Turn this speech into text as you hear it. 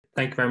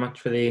Thank you very much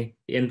for the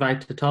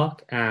invite to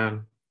talk. I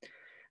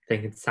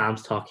think in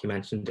Sam's talk he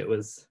mentioned it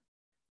was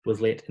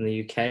late in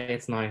the UK.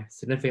 It's now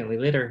significantly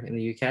later in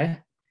the UK.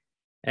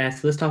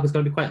 So this talk is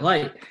going to be quite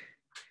light.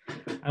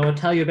 I will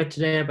tell you a bit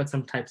today about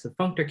some types of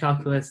functor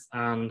calculus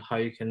and how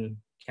you can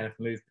kind of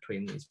move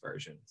between these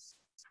versions.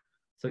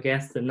 So I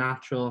guess the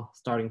natural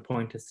starting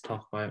point is to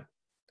talk about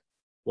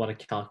what a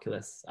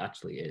calculus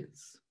actually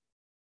is.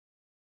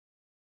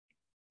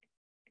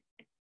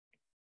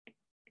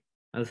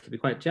 And this will be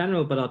quite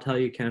general, but I'll tell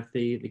you kind of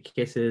the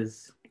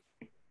cases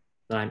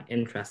that I'm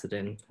interested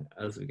in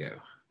as we go.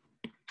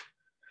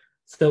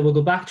 So we'll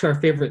go back to our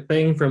favorite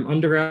thing from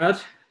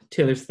undergrad,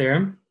 Taylor's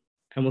theorem,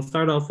 and we'll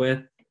start off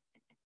with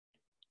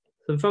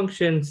some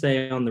function,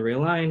 say on the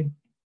real line.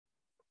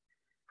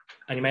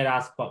 And you might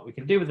ask what we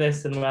can do with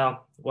this, and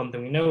well, one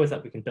thing we know is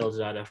that we can build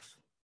it out of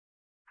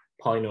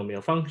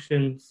polynomial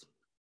functions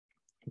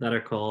that are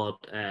called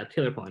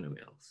Taylor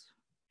polynomials.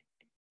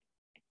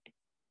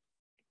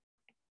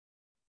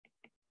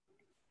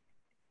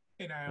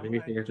 Hey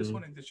Niall, I just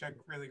wanted to check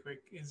really quick.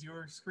 Is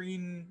your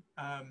screen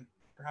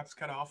perhaps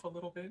cut off a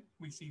little bit?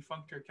 We see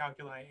functor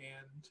calculi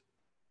and...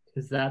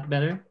 Is that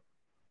better?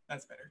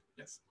 That's better,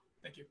 yes.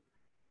 Thank you.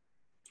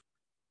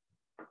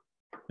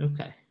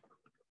 Okay.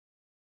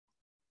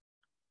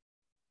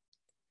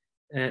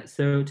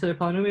 So Taylor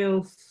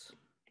polynomials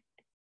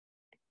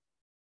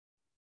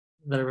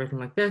that are written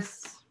like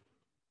this.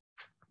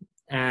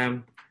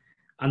 And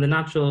the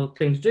natural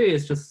thing to do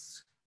is just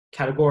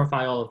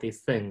categorify all of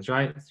these things,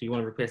 right? So you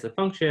want to replace a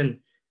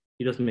function,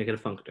 you just make it a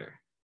functor.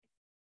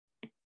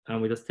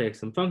 And we just take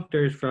some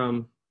functors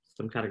from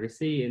some category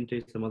C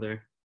into some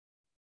other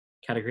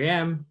category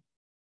M.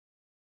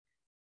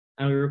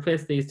 And we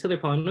replace these Taylor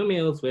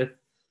polynomials with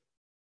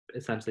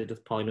essentially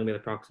just polynomial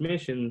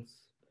approximations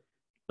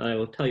that I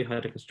will tell you how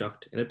to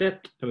construct in a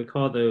bit. And we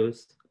call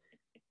those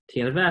T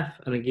n of f.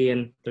 And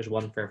again, there's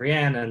one for every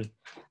n, and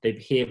they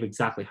behave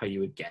exactly how you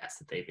would guess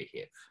that they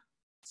behave.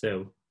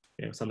 So,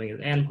 something is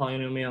n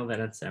polynomial,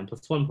 then it's n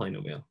plus 1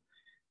 polynomial.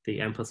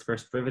 The n plus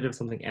first derivative,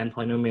 something n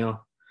polynomial,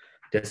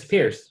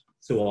 disappears,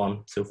 so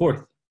on, so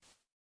forth.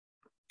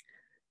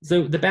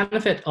 So the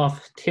benefit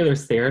of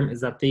Taylor's theorem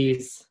is that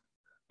these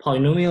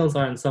polynomials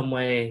are in some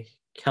way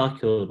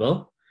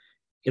calculable,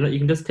 in that you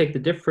can just take the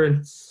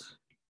difference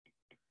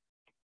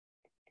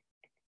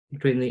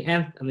between the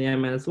nth and the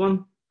n minus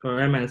 1, or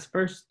n minus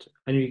first,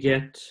 and you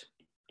get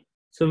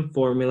some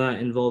formula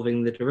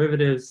involving the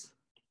derivatives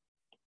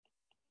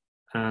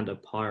and a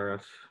power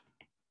of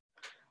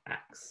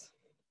x.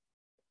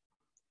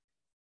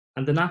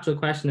 And the natural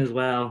question is,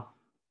 well,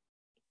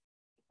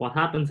 what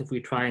happens if we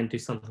try and do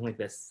something like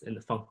this in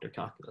the functor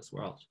calculus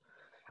world?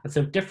 And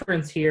so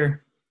difference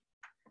here,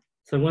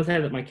 so I'm going to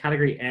say that my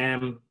category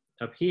M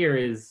up here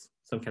is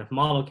some kind of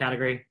model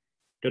category.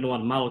 Don't know what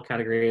a model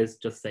category is,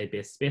 just say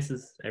base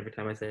spaces every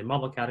time I say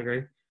model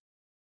category.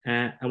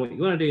 And what you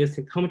want to do is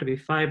take the homotopy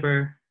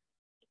fiber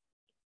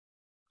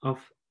of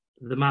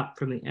the map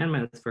from the n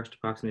minus first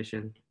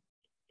approximation,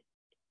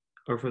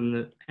 or from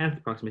the nth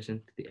approximation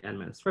to the n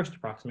minus first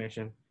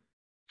approximation.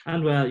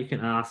 And well, you can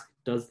ask,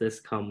 does this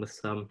come with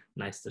some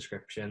nice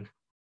description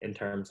in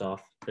terms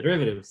of the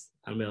derivatives?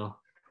 And we'll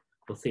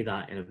see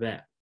that in a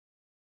bit.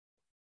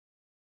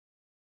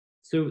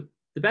 So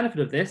the benefit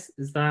of this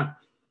is that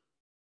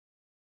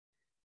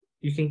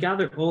you can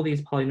gather all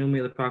these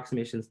polynomial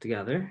approximations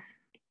together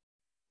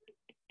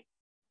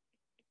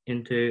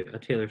into a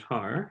Taylor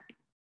tower,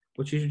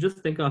 which you should just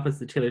think of as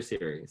the Taylor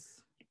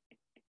series.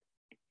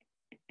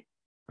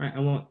 Right,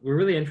 and what we're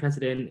really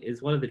interested in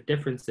is what are the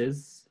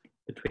differences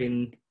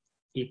between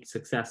each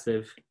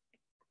successive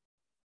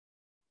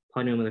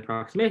polynomial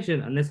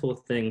approximation, and this whole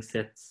thing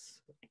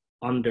sits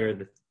under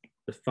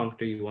the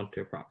functor you want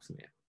to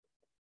approximate.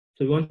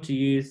 So we want to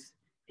use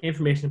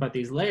information about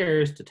these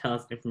layers to tell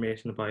us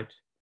information about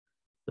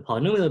the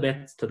polynomial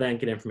bits to then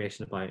get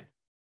information about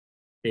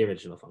the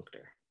original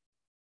functor.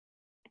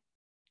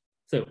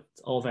 So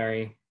it's all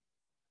very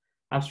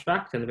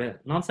abstract and a bit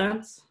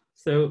nonsense.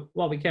 So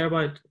what we care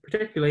about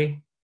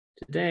particularly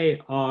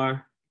today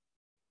are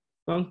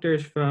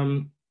functors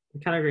from the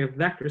category of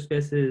vector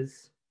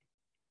spaces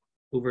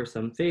over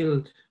some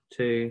field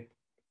to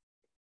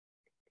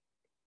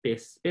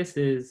base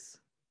spaces,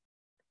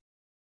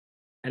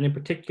 and in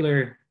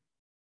particular,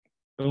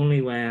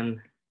 only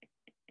when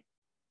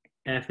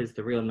f is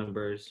the real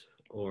numbers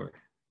or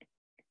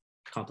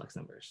complex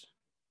numbers.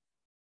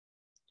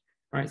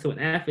 All right, so when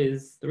f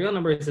is the real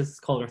numbers, this is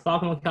called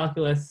orthogonal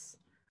calculus.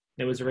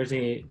 It was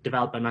originally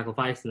developed by Michael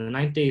Weiss in the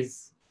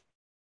 90s.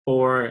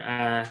 For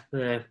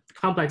the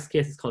complex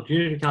case, it's called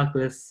unity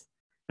calculus.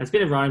 It's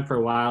been around for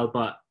a while,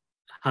 but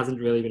hasn't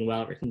really been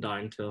well written down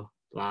until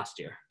last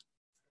year.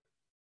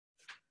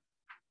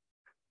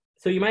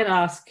 So you might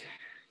ask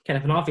kind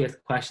of an obvious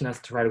question as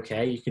to, right,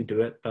 okay, you can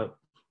do it, but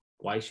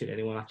why should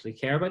anyone actually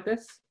care about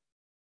this?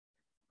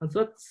 And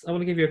so I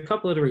want to give you a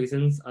couple of the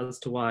reasons as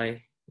to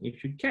why you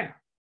should care.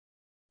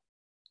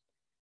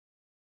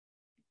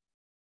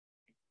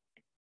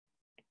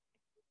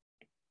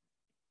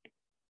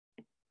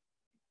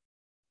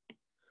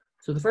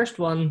 So the first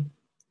one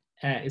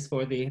is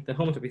for the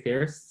homotopy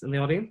theorists in the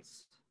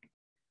audience.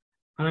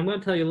 And I'm going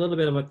to tell you a little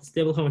bit about the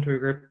stable homotopy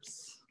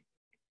groups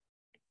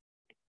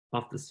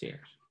of the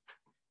sphere,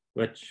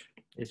 which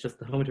is just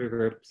the homotopy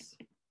groups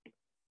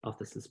of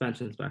the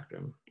suspension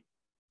spectrum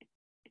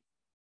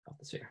of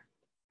the sphere.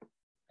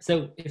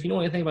 So if you know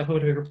anything about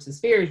homotopy groups of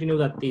spheres, you know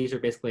that these are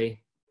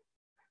basically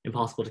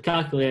impossible to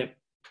calculate,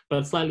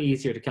 but slightly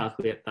easier to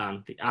calculate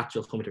than the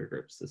actual homotopy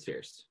groups of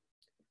spheres.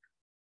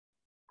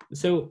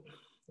 So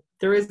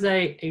there is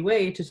a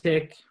way to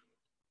take,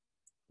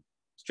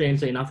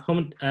 strangely enough,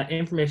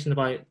 information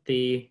about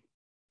the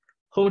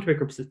homotopy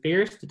groups of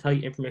spheres to tell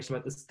you information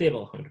about the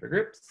stable homotopy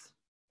groups.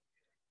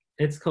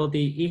 It's called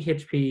the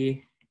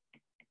EHP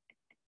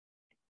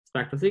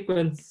spectral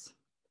sequence,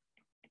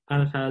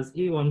 and it has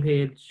E1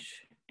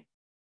 page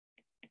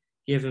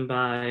given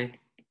by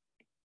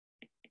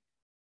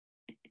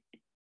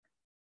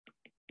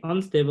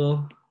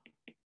unstable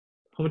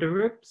homotopy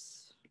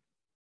groups,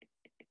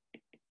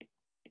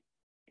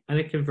 and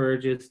it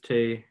converges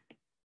to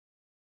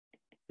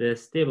the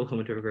stable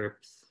homotopy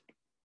groups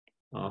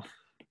of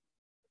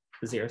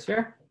the zero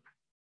sphere.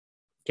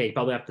 Okay, you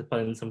probably have to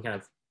put in some kind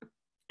of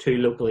too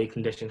locally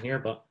condition here,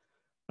 but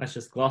let's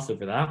just gloss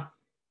over that.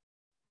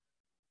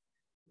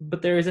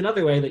 But there is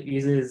another way that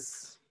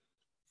uses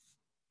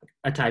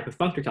a type of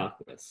functor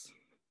calculus.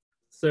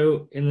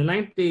 So in the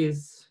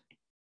 90s,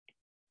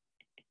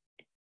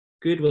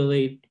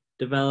 Goodwillie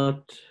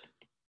developed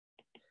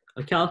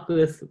a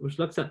calculus which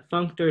looks at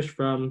functors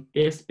from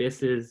base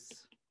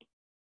spaces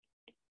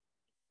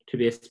to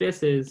base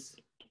spaces.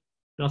 You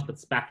can also put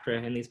spectra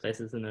in these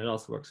places and it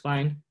also works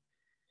fine.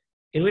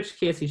 In which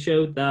case he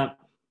showed that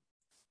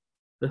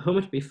the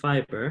homotopy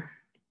fiber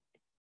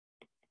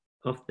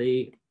of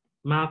the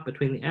map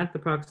between the nth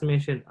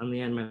approximation and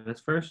the n minus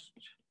first,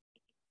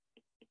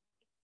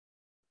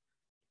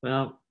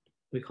 well,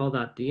 we call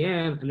that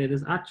dn, and it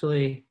is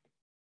actually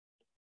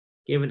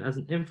given as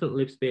an infinite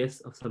loop space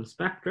of some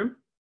spectrum,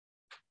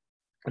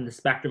 and the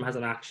spectrum has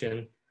an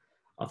action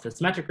of the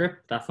symmetric group.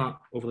 That's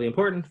not overly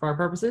important for our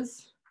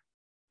purposes.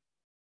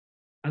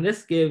 And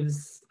this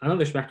gives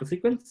another spectral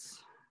sequence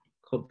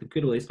called the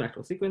Goodwillie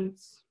spectral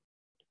sequence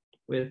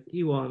with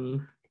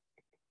E1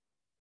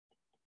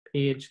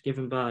 page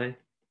given by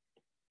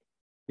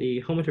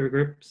the homotopy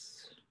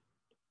groups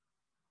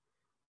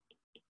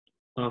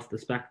of the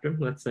spectrum,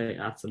 let's say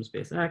at some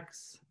space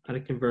x, and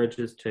it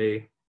converges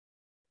to,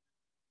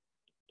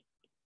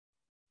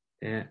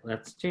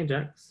 let's change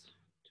x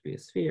to be a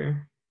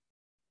sphere,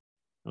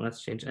 and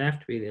let's change f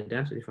to be the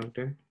identity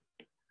functor,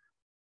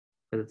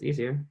 because it's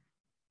easier.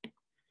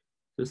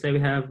 So say we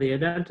have the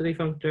identity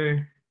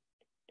functor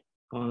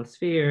on a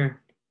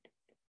sphere,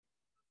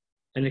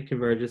 and it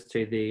converges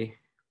to the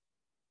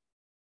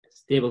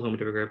stable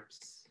homotopy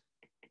groups.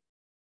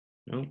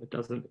 No, it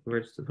doesn't. It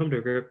converges to the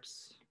homotopy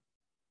groups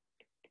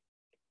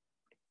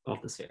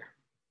of the sphere.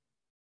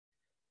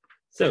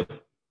 So,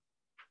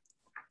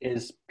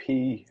 is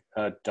p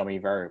a dummy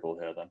variable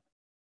here then?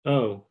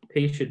 Oh,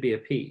 p should be a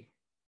p.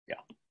 Yeah.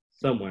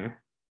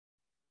 Somewhere.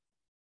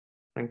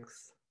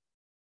 Thanks.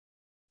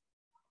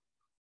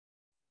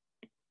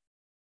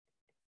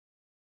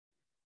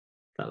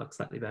 That looks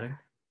slightly better.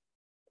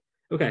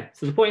 Okay,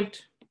 so the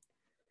point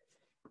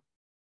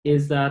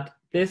is that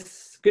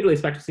this Goodwillie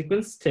spectral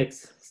sequence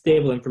takes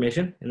stable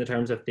information in the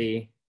terms of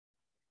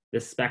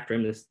this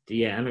spectrum, this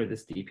dn or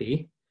this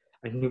dp,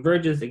 and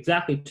converges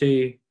exactly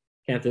to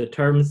kind of the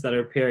terms that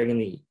are appearing in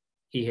the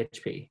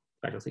EHP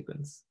spectral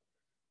sequence.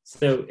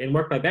 So in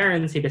work by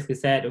Behrens, he basically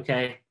said,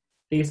 okay,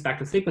 these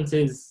spectral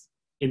sequences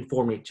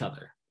inform each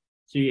other.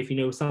 So if you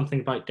know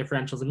something about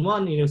differentials in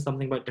one, you know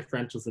something about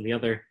differentials in the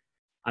other,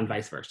 and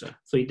vice versa.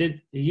 So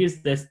he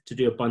used this to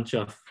do a bunch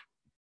of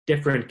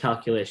different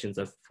calculations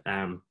of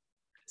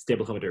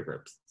stable homotopy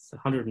groups. It's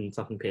 100 and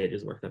something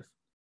pages worth of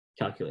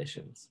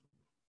calculations.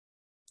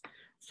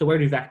 So where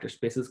do vector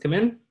spaces come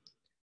in?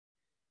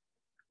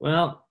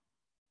 Well,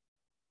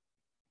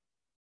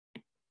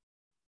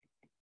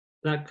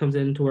 that comes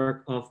into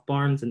work of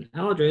Barnes and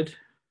Eldred.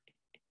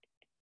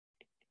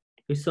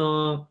 We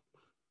saw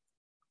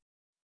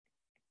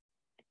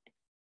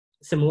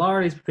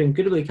similarities between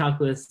Goodwillie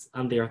calculus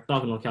and the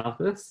orthogonal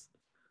calculus.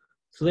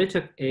 So they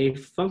took a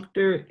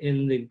functor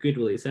in the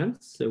Goodwillie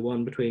sense, so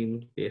one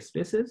between base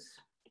spaces,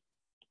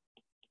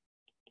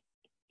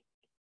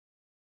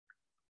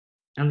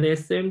 and they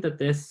assumed that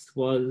this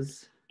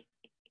was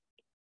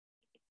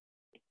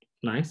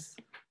nice.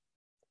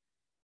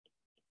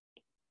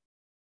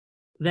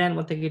 Then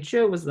what they could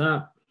show was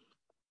that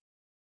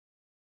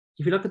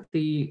if you look at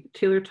the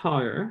Taylor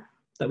tower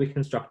that we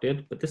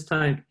constructed, but this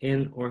time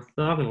in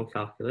orthogonal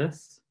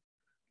calculus,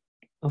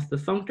 of the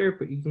functor,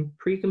 but you can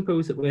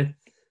precompose it with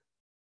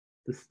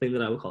this thing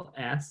that I will call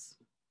S,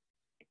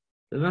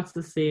 then that's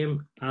the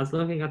same as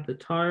looking at the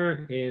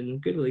tower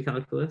in Goodwillie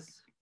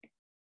calculus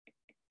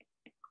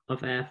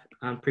of f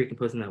and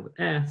precomposing that with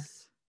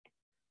S,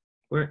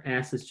 where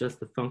S is just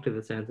the functor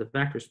that sends a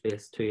vector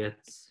space to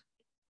its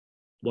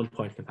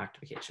one-point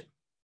compactification.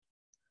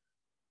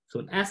 So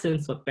in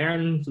essence, what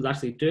Berns was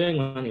actually doing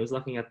when he was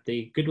looking at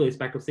the Goodwillie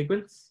spectral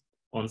sequence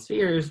on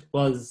spheres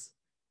was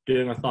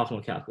doing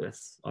orthogonal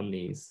calculus on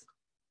these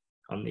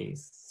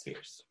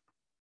spheres.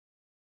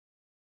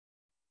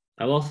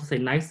 I'll also say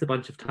nice a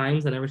bunch of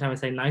times, and every time I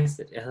say nice,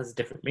 it has a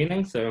different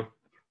meaning, so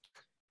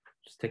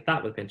just take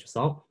that with a pinch of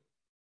salt.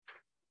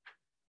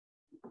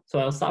 So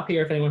I'll stop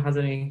here if anyone has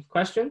any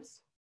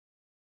questions.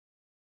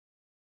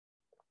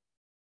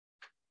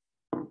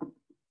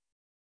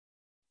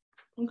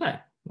 Okay,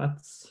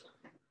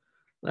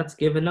 let's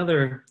give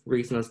another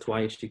reason as to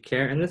why you should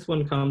care, and this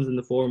one comes in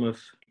the form of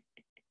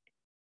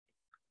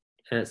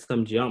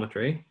some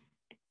geometry.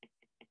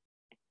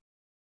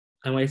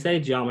 And when I say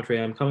geometry,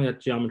 I'm coming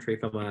at geometry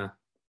from a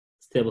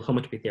stable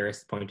homotopy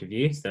theorist point of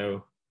view,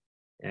 so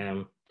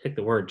take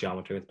the word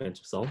geometry with a pinch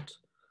of salt.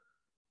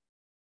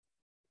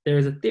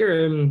 There's a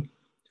theorem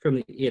from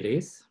the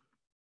 80s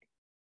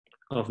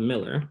of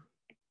Miller.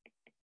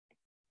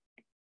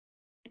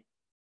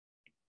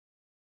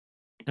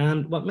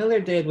 And what Miller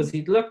did was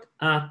he looked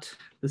at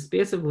the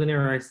space of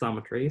linear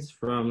isometries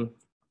from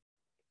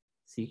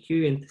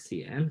CQ into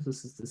CN.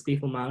 This is the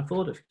Stiefel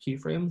manifold of Q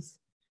frames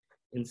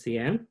in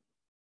CN.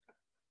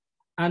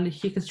 And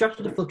he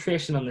constructed a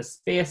filtration on this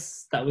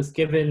space that was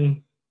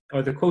given,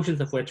 or the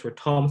quotients of which were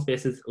Thom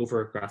spaces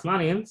over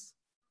Grassmannians.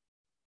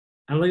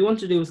 And what he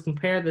wanted to do was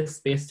compare this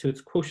space to its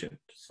quotient.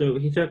 So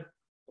he took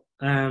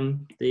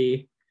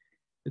the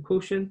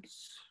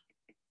quotients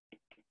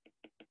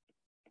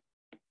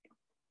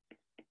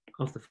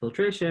of the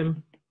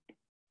filtration,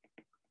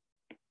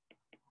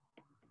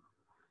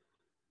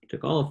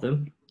 took all of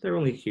them. There were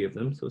only a few of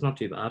them, so it's not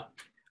too bad.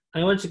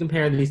 And I wanted to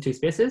compare these two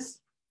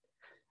spaces.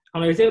 And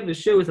what I was able to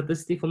show is that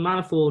this Stiefel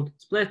manifold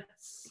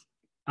splits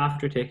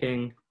after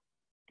taking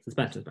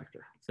suspension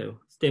spectra, so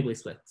stably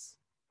splits.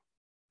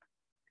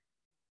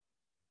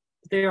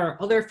 There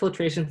are other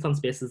filtrations on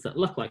spaces that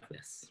look like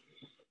this.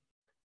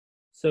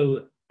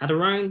 So at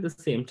around the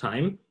same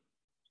time,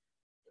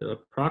 so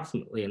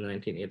approximately in the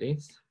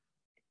 1980s,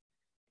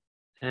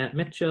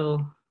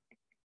 Mitchell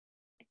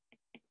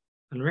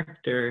and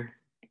Richter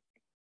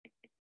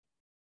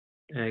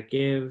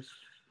gave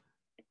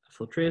a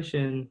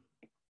filtration,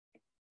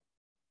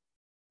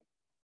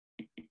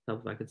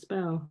 if I could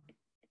spell,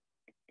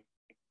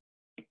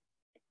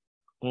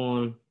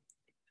 on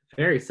a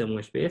very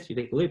similar space. You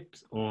take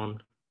loops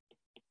on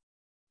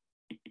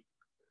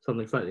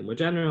something slightly more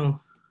general.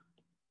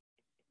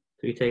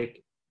 So you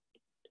take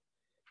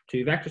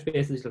two vector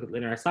spaces, look at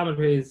linear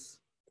isometries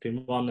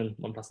between one and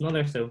one plus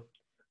another. So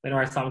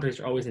linear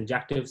isometries are always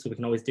injective, so we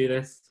can always do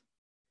this.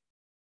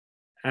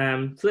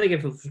 So they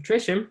give a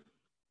filtration,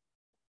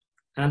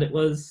 and it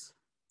was,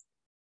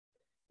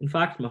 in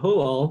fact,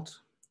 Mahoald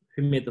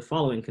who made the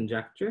following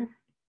conjecture.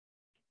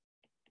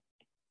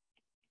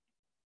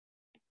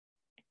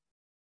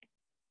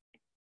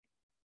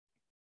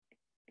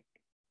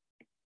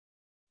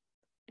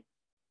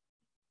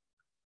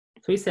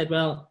 So he said,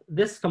 well,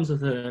 this comes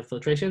with a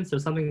filtration, so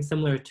something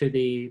similar to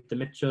the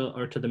Mitchell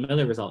or to the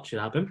Miller result should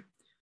happen,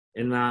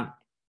 in that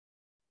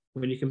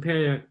when you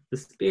compare the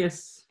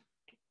space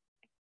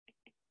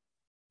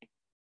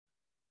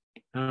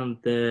and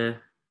the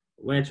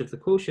wedge of the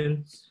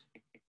quotients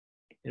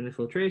in the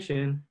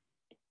filtration,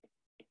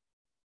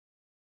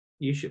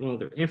 you should, well,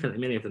 there are infinitely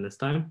many of them this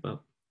time,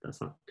 but that's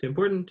not too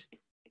important.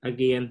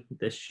 Again,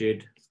 this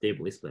should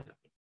stably split.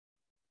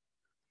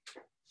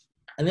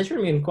 And this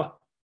remained quite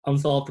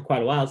unsolved for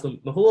quite a while. So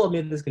Mahoald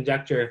made this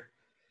conjecture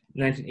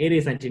in the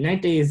 1980s,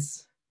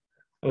 1990s.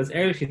 It was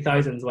early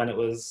 2000s when it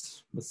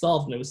was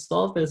solved, and it was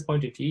solved by this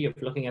point of view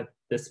of looking at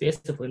the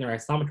space of linear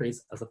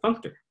isometries as a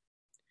functor.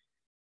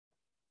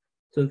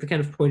 So the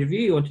kind of point of view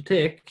you want to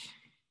take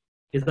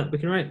is that we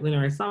can write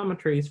linear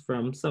isometries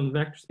from some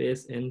vector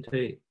space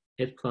into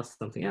it plus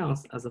something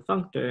else as a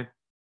functor,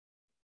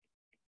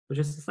 which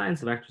just assigns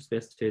the vector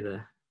space to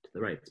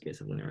the right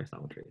space of linear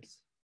isometries.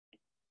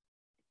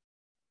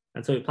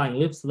 And so applying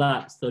loops to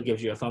that still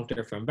gives you a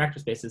functor from vector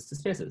spaces to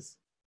spaces.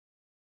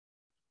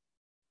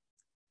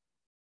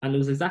 And it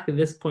was exactly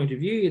this point of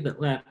view that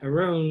let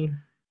Aron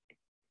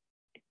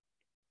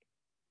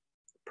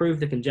prove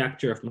the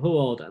conjecture of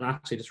Mahoald and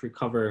actually just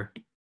recover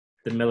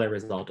the Miller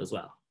result as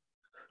well.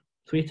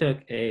 So we took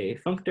a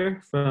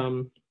functor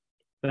from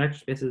vector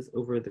spaces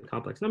over the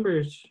complex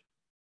numbers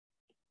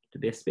to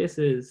base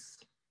spaces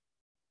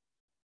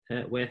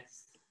with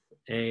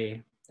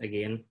a,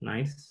 again,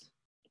 nice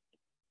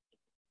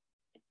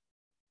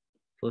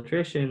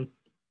filtration.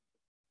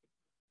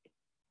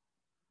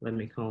 Let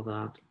me call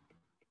that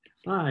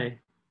phi.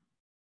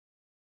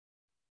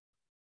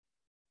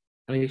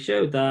 And he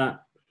showed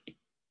that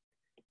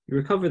you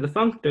recover the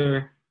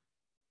functor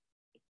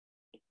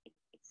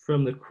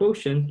from the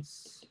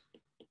quotients,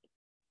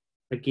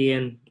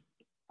 again,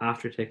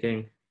 after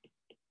taking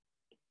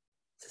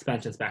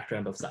suspension spectra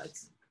on both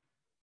sides.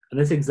 And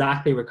this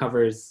exactly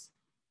recovers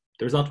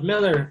the result of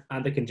Miller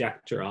and the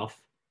conjecture of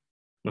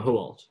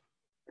Mahoald.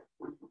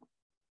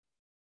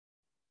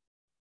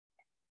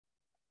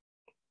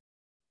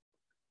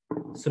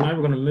 So now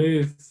we're going to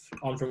move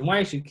on from why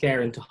you should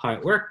care into how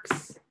it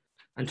works.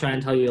 and try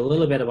and tell you a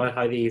little bit about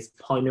how these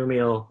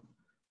polynomial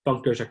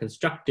functors are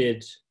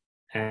constructed,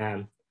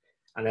 and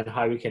then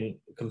how we can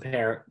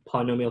compare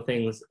polynomial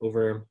things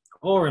over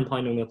R and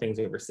polynomial things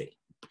over C.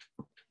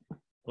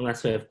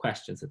 Unless we have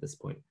questions at this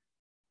point.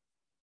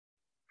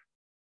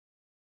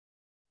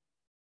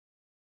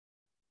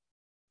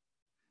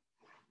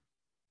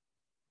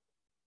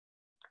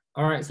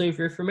 All right, so if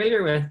you're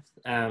familiar with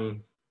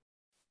Gödel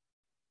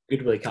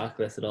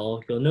calculus at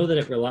all, you'll know that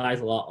it relies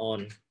a lot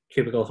on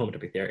cubical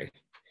homotopy theory.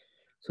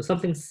 So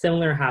something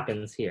similar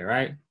happens here,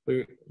 right?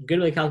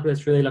 Gödel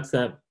calculus really looks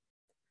at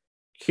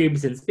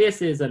cubes in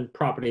spaces and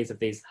properties of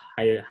these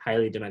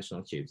highly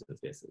dimensional cubes in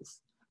spaces,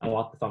 and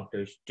what the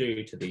functors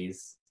do to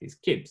these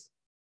cubes.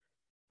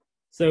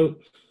 So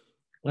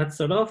let's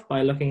start off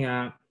by looking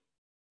at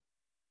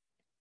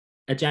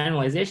a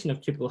generalization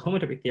of cubical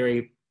homotopy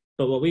theory,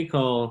 but what we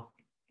call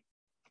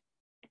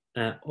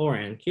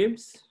Rn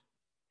cubes.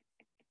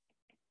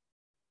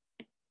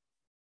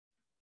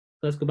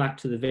 Let's go back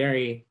to the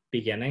very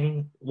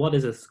beginning. What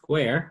is a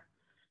square?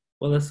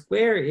 Well, a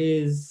square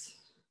is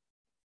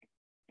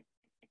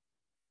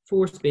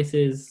 4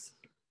 spaces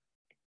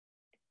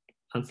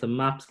and some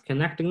maps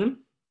connecting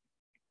them.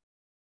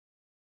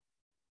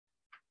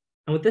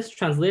 And what this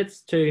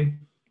translates to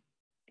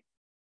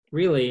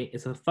really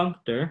is a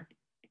functor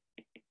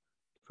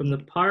from the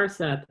power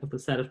set of the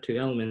set of 2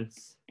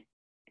 elements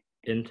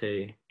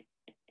into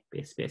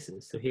base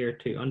spaces. So here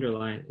to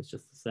underline is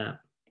just the set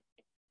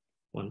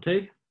 1,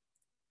 2.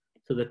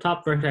 So the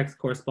top vertex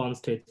corresponds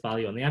to its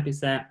value on the empty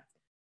set,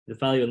 the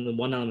value on the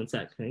 1 element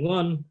set containing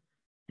 1,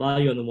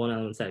 value on the 1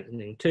 element set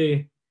containing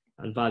 2,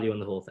 and value on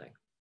the whole thing.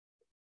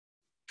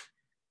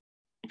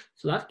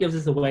 So that gives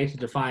us a way to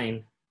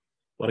define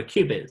what a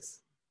cube is.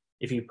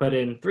 If you put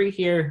in 3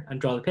 here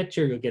and draw the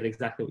picture, you'll get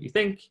exactly what you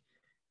think.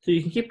 So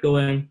you can keep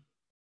going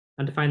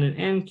and define an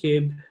n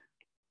cube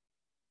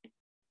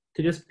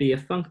to just be a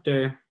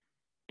functor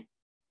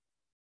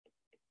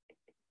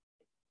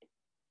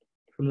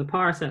from the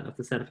power set of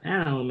the set of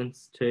n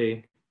elements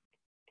to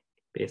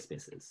base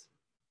spaces.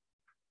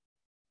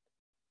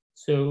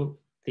 So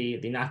the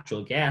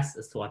natural guess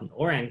as to what an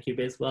Rn cube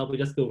is, well, we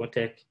just go and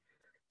take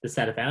the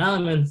set of n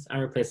elements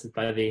and replace it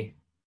by the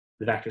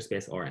vector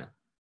space Rn.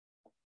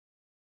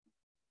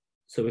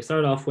 So we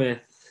start off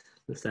with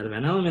the set of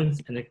n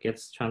elements, and it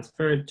gets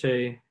transferred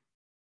to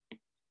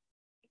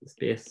the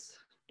space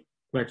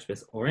vector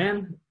space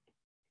Rn.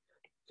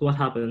 So what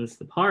happens?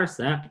 The power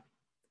set.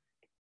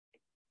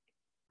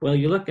 Well,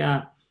 you look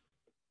at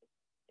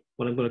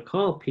what I'm going to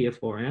call P of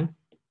Rn.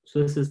 So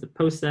this is the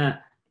post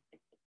set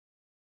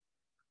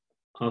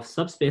of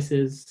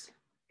subspaces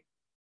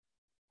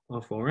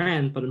of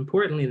Rn, but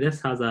importantly,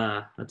 this has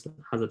a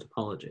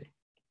topology.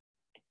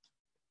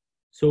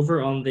 So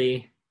over on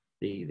the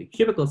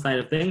cubical side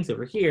of things,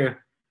 over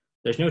here,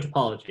 there's no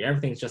topology.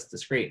 Everything's just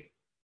discrete.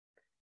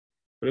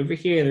 But over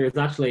here, there is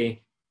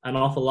actually an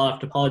awful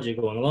lot of topology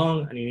going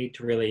along, and you need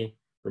to really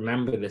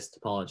remember this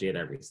topology at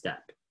every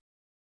step.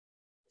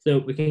 So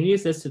we can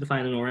use this to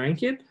define an Rn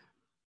cube,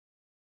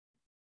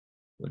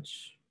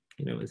 which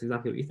is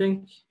exactly what you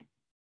think.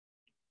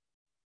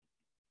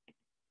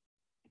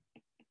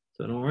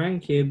 So an Rn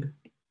cube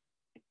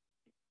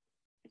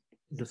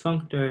is a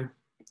functor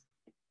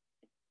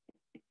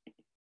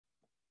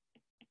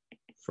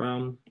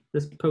from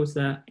this post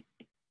set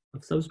of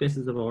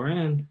subspaces of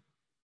Rn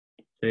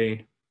to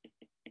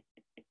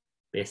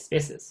base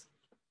spaces.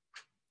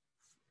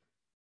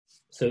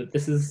 So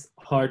this is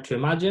hard to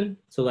imagine,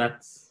 so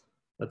let's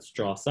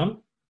draw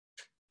some.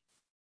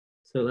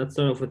 So let's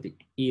start off with the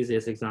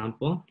easiest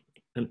example,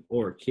 an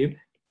OR cube.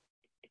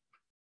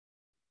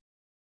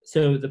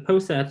 So the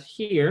post set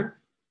here,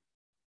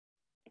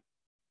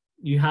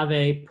 you have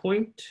a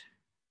point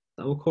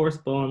that will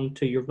correspond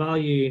to your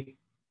value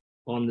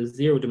on the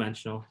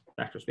 0-dimensional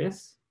vector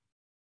space,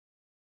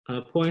 and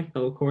a point that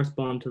will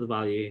correspond to the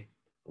value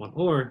on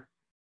OR,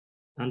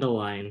 and a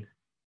line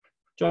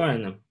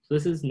joining them. So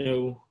this is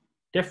no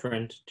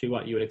different to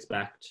what you would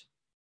expect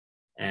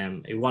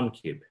a 1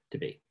 cube to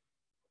be.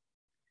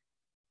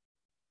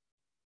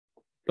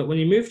 But when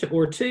you move to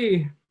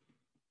OR2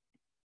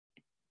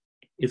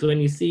 is when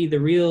you see the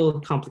real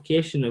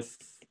complication of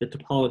the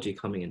topology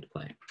coming into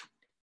play.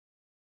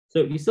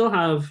 So you still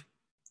have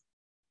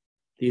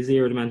the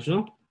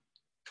 0-dimensional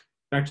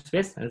vector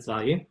space and its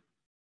value.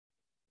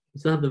 You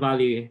still have the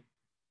value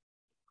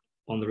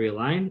on the real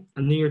line,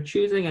 and then you're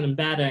choosing an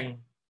embedding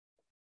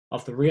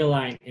of the real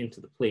line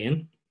into the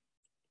plane.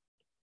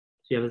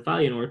 So you have a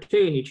value in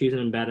OR2, and you choose an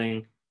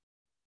embedding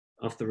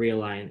of the real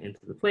line into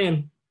the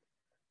plane.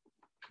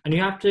 And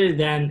you have to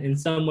then, in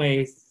some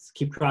ways,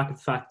 keep track of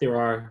the fact there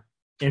are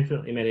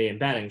infinitely many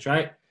embeddings,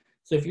 right?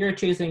 So if you're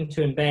choosing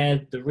to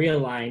embed the real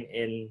line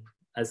in,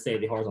 as say,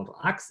 the horizontal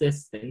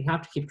axis, then you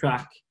have to keep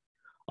track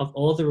of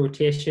all the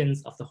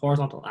rotations of the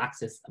horizontal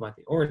axis about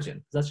the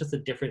origin. That's just a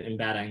different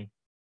embedding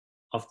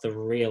of the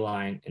real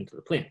line into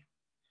the plane.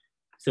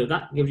 So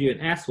that gives you an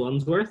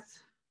S1's worth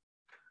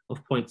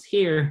of points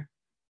here,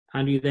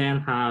 and you then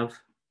have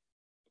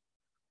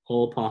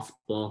all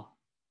possible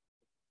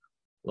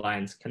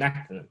lines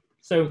connecting them.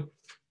 So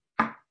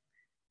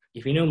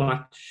if you know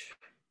much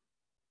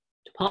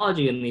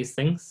topology in these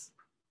things,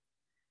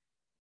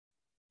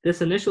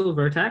 this initial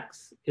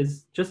vertex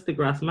is just the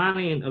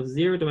Grassmannian of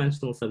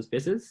zero-dimensional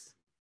subspaces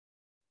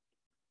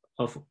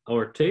of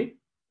R2.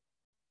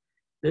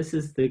 This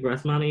is the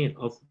Grassmannian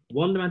of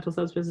one-dimensional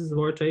subspaces of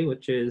R2,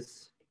 which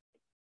is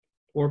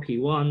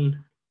RP1,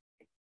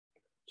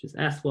 which is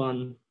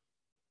S1,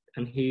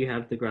 and here you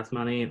have the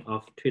Grassmannian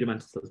of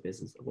two-dimensional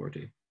subspaces of R2.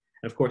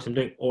 And of course, I'm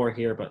doing OR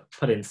here, but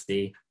put in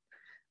C,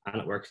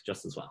 and it works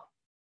just as well.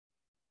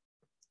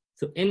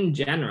 So in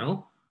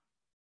general,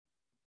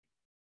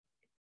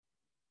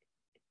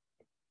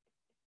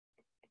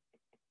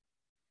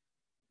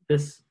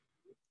 this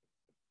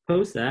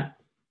poset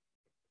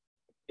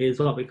is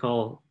what we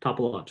call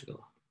topological,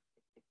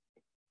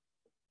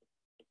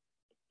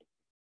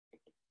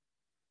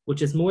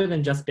 which is more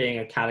than just being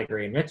a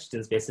category enriched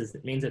in spaces.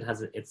 It means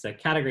it's a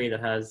category that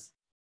has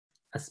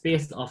a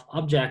space of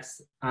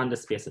objects and a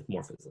space of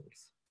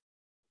morphisms.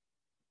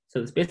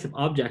 So the space of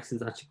objects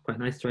is actually quite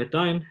nice to write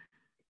down.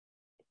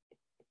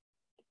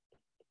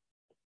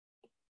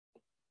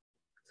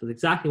 So it's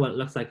exactly what it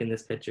looks like in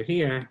this picture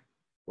here,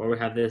 where we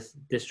have this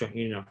disjoint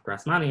union of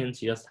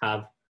Grassmannians. You just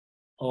have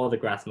all the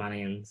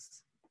Grassmannians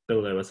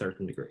below a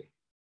certain degree.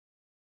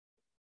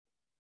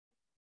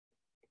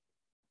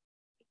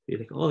 You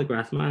take all the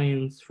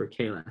Grassmannians for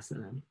k less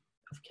than n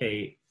of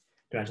k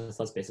dimensional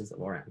subspaces of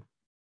Rn.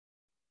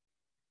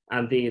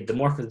 And the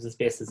morphism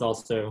space is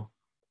also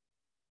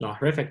not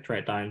horrific to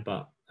write down,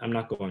 but I'm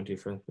not going to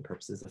for the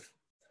purposes of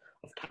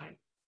time.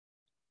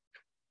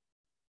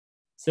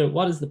 So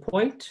what is the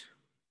point?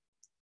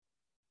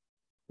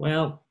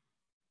 Well,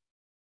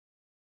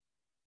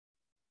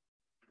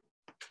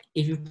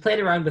 if you've played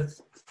around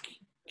with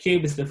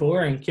cubes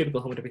before in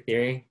cubical homotopy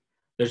theory,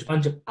 there's a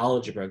bunch of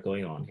algebra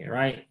going on here,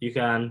 right? You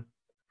can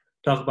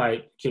talk about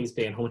cubes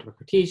being homotopy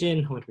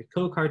Cartesian, homotopy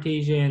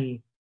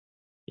co-Cartesian.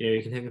 You know,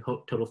 you can think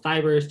of total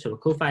fibers, total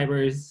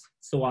co-fibers,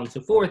 so on and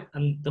so forth.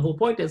 And the whole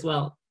point is,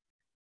 well,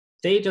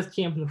 they just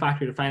came from the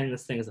fact we're defining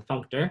this thing as a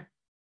functor,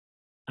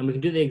 and we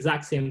can do the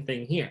exact same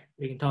thing here.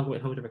 We can talk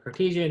about homotopy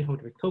Cartesian,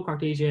 homotopy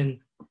co-Cartesian,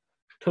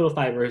 total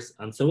fibers,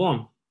 and so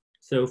on.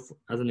 So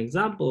as an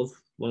example of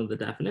one of the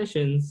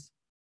definitions,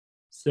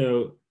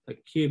 so a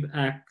cube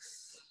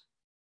X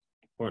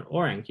or an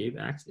Rn cube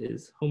X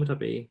is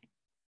homotopy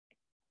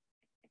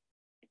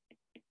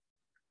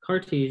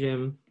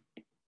Cartesian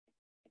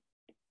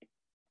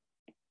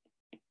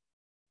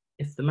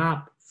if the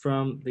map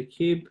from the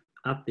cube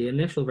at the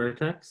initial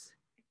vertex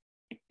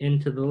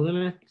into the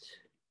limit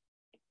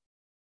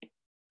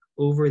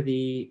over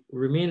the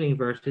remaining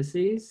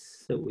vertices,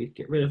 so we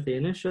get rid of the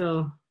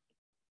initial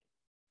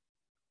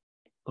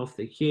of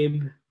the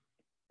cube,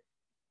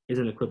 is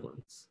an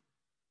equivalence.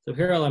 So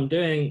here all I'm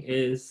doing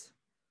is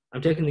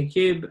I'm taking the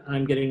cube and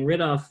I'm getting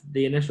rid of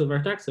the initial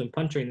vertex, so I'm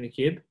puncturing the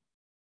cube,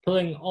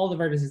 pulling all the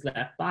vertices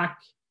left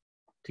back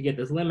to get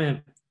this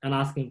limit, and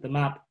asking the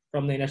map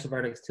from the initial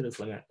vertex to this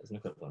limit is an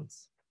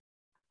equivalence.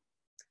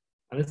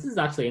 And this is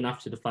actually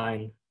enough to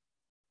define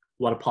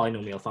what a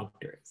polynomial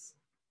functor is.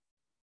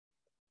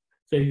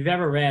 So if you've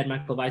ever read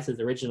Michael Weiss's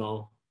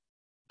original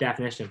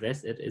definition of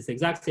this, it is the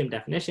exact same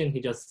definition. He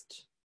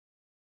just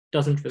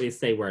doesn't really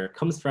say where it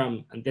comes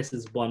from, and this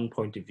is one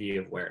point of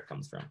view of where it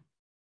comes from.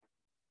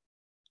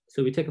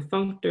 So we take a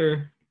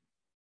functor.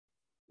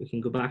 We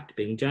can go back to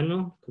being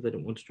general because I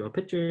don't want to draw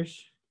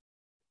pictures.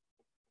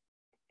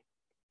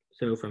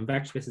 So from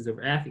vector spaces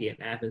over F, E and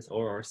F is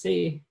or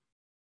C.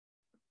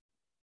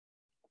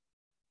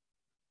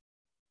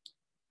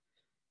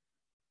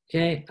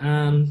 Okay,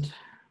 and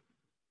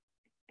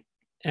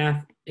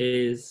F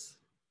is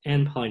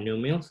n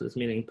polynomial, so it's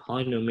meaning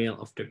polynomial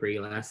of degree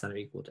less than or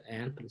equal to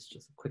n, but it's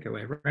just a quicker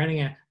way of writing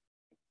it.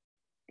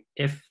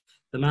 If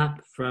the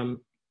map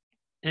from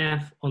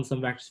F on some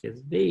vector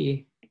space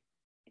V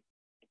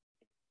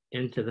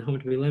into the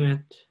homotopy limit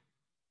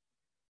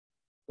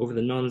over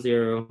the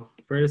non-zero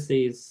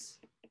vertices,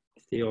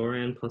 the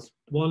Rn plus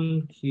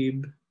 1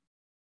 cube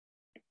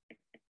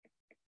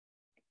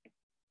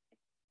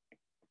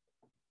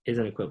is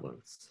an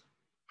equivalence.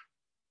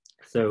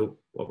 So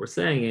what we're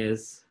saying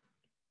is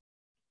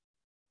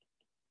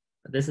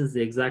that this is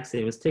the exact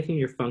same as taking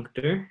your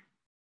functor,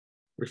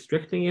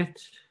 restricting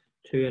it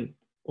to an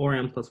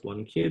Rn plus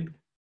 1 cube,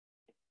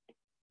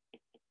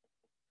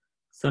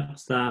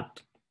 such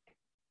that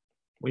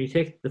when you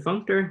take the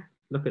functor,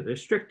 look at the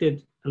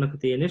restricted, and look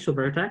at the initial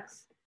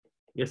vertex,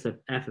 you just have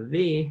f of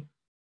v,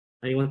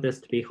 and you want this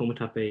to be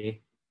homotopy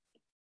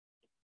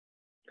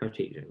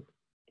Cartesian.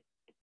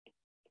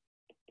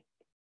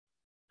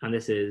 And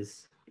this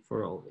is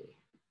for all v.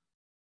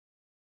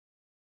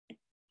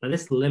 Now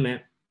this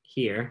limit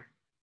here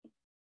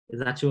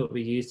is actually what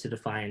we use to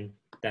define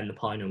then the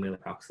polynomial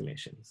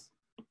approximations.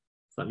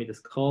 So let me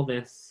just call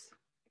this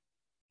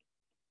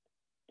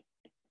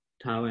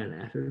tau n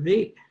f of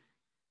v.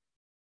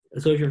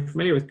 So if you're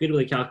familiar with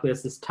Goodwillie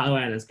calculus, this tau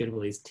n is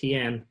Goodwillie's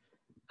Tn,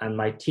 and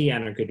my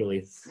Tn are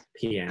Goodwillie's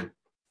Pn.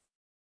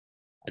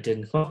 I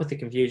didn't come up with the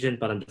confusion,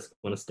 but I'm just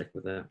going to stick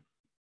with it.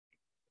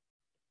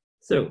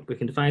 So we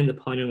can define the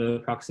polynomial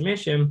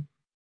approximation,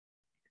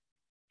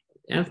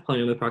 the nth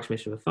polynomial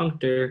approximation of a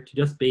functor to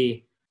just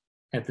be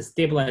at the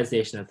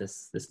stabilization of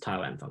this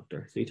tau n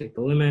functor. So you take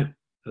the limit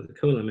of the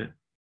co-limit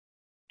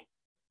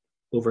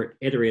over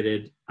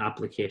iterated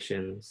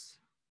applications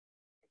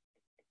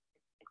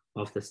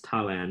of this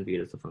tau n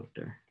viewed as a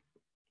functor.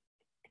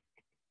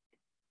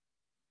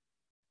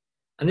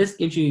 And this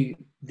gives you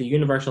the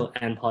universal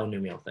n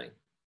polynomial thing.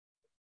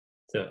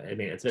 So, I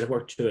mean, it's a bit of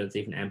work to it, it's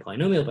even n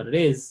polynomial, but it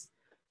is.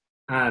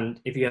 And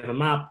if you have a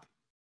map,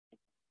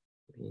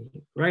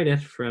 write it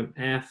from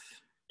F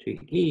to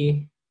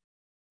E,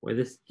 where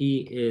this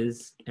E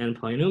is n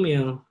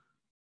polynomial,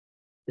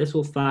 this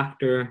will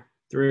factor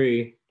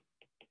through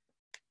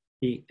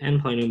the n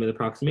polynomial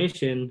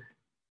approximation,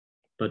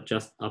 but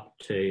just up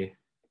to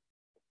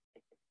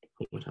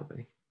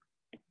homotopy.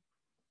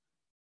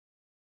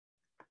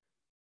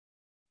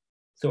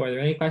 So are there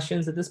any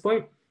questions at this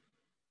point?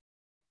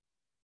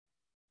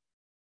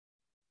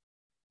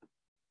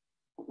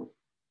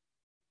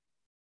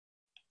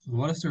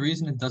 What is the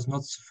reason it does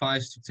not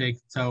suffice to take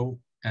tau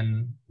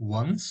n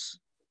once?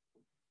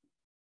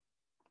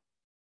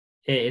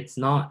 It's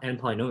not n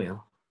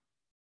polynomial.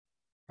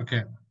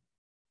 Okay.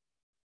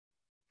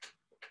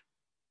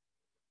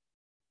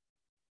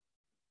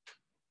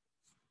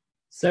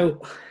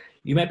 So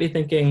you might be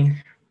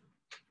thinking,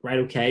 right,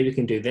 okay, we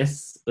can do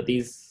this, but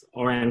these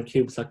Rn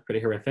cubes look pretty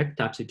horrific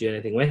to actually do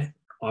anything with.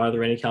 Are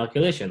there any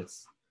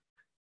calculations?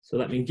 So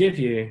let me give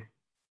you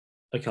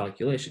a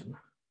calculation.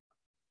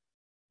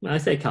 When I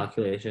say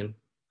calculation,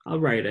 I'll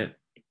write it.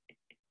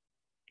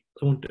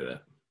 I won't do it.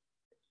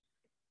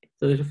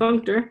 So there's a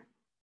functor,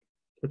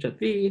 which at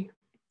V,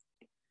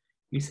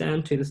 you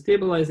send to the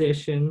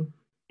stabilization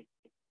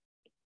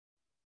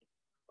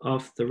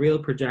of the real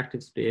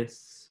projective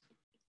space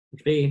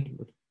V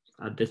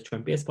at this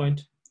disjoint base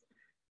point.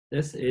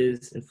 This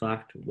is, in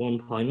fact, one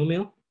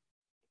polynomial.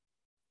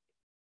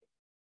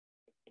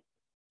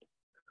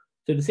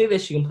 So to see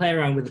this, you can play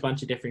around with a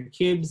bunch of different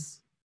cubes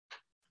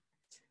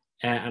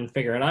and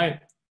figure it out.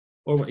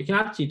 Or what you can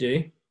actually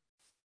do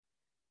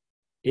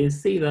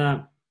is see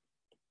that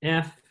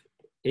F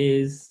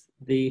is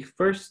the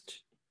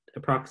first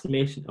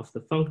approximation of the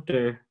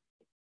functor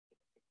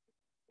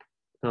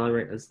that I'll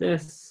write as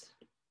this,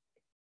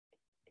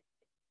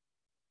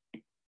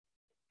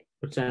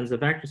 which sends a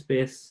vector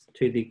space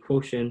to the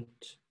quotient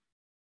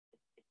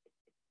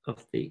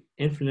of the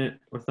infinite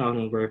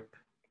orthogonal group,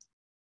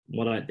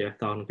 what out the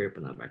orthogonal group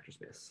in that vector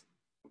space.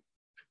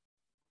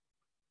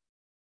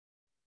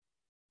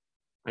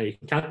 And you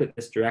can calculate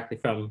this directly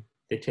from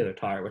the Taylor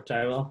tower, which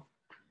I will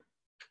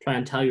try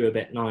and tell you a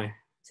bit now.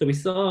 So we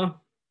saw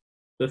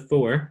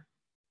before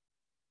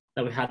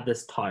that we had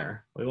this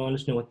tower. We wanted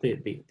to know what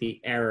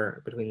the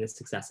error between the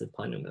successive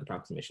polynomial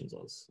approximations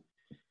was.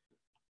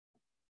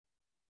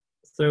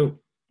 So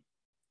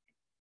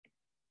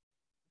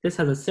this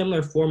has a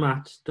similar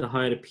format to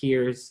how it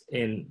appears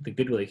in the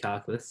Goodwillie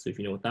calculus, so if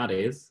you know what that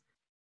is.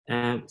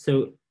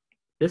 So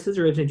this is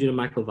originally due to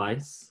Michael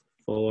Weiss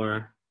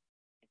for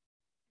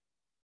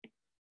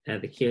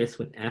the case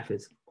when F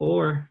is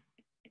OR,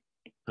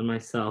 and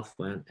myself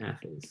when F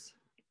is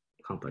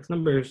complex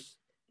numbers.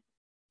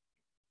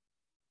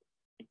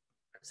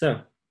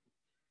 So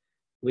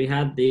we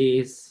had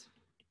these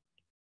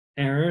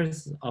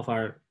errors of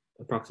our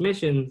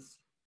approximations.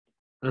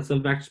 And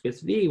some vector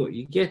space V, what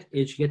you get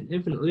is you get an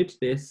infinite loop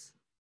space,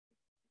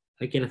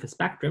 again, of a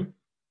spectrum.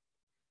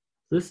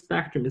 So this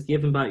spectrum is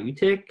given by, you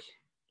take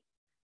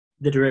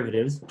the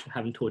derivatives, which I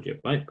haven't told you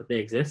about, but they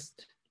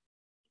exist.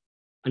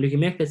 And you can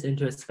make this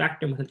into a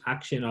spectrum with an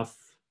action of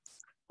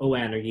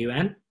ON or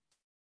UN.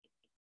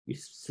 You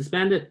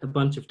suspend it a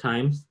bunch of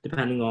times,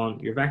 depending on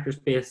your vector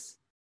space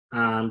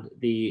and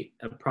the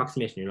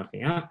approximation you're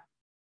looking at.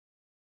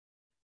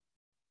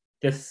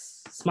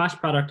 This smash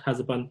product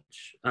has a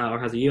bunch, or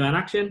has a UN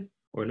action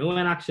or an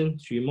ON action,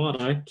 so you mod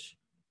out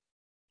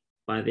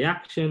by the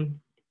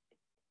action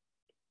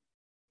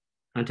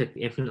and take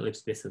the infinite loop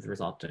space as the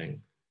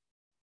resulting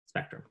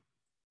spectrum.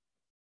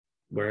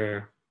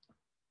 We're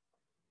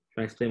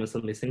trying to explain what some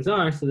of these things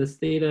are. So this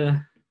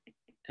theta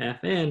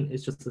Fn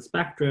is just a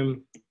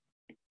spectrum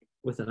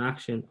with an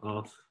action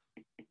of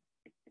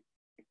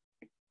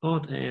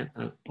odd n,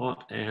 and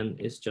odd n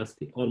is just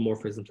the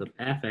automorphisms of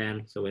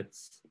Fn, so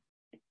it's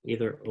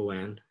either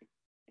ON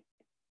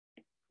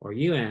or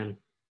UN,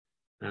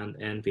 and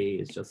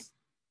NV is just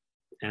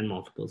n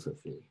multiples of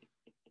V.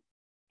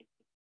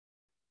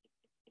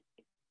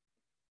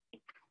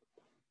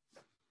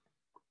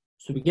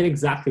 So we get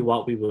exactly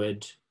what we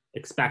would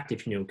expect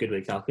if you know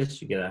Goodwillie calculus.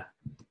 You get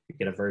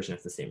a version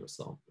of the same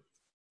result.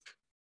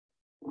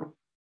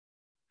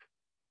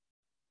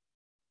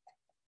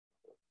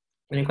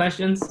 Any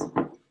questions?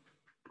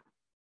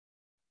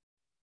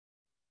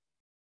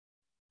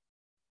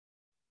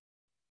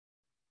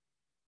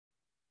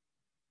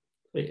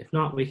 If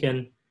not, we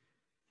can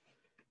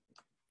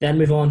then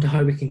move on to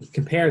how we can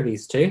compare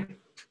these two.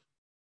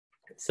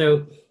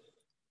 So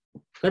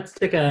let's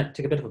take a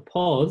bit of a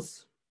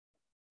pause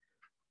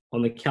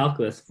on the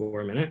calculus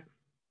for a minute.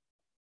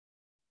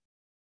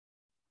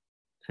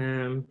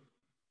 Okay,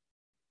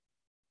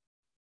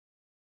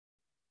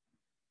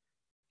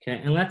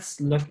 and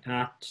let's look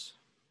at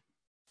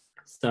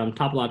some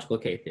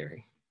topological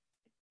K-theory.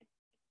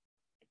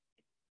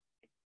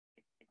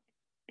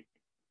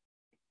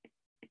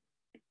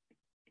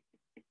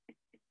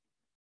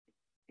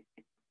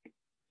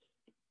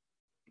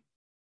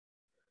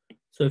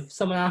 So if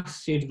someone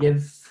asks you to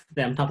give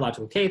them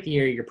topological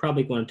K-theory, you're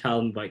probably going to tell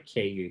them about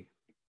KU,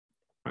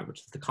 right,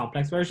 which is the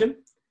complex version.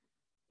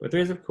 But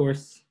there is, of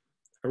course,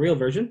 a real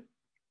version,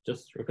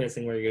 just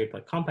replacing where you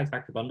put complex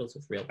vector bundles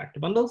with real vector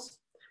bundles.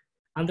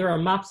 And there are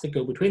maps that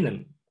go between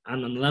them.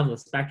 And on the level of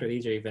spectra,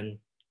 these are even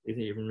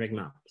ring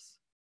maps.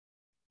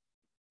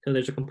 So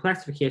there's a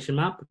complexification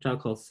map, which I'll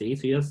call C.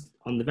 So you just,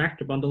 on the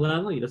vector bundle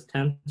level, you just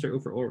tensor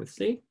over OR with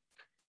C.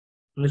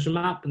 And there's a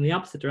map in the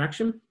opposite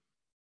direction,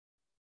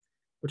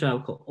 which I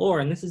will call OR,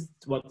 and this is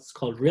what's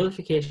called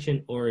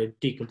realification or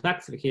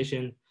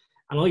decomplexification.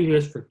 And all you do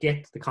is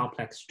forget the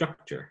complex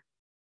structure.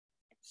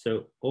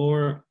 So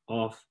OR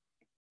of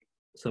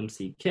some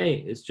CK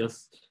is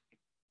just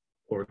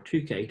OR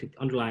 2K to the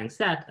underlying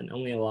set and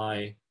only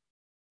allow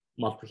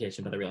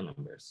multiplication by the real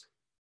numbers.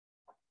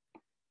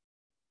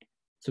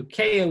 So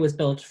KO was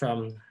built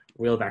from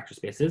real vector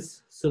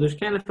spaces. So there's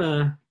kind of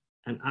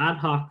an ad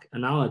hoc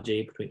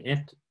analogy between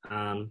it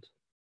and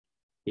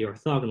the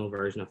orthogonal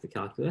version of the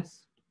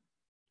calculus.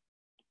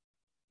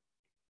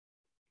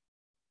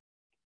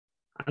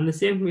 And the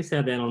same can be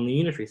said then on the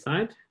unitary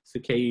side. So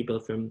KU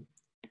built from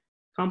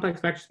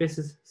complex vector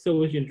spaces,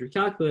 so is unitary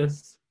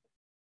calculus.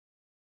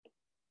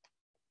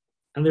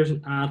 And there's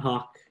an ad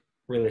hoc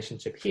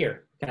relationship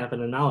here, kind of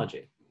an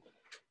analogy.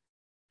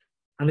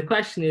 And the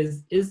question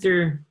is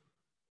there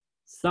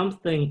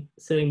something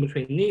sitting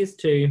between these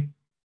two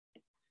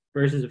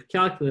versions of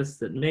calculus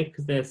that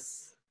makes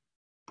this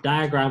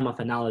diagram of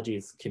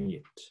analogies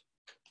commute?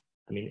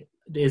 I mean,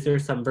 is there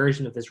some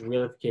version of this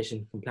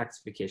realification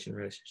complexification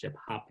relationship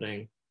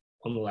happening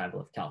on the level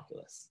of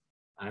calculus?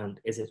 And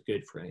is it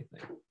good for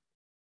anything?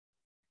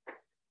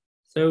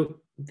 So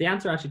the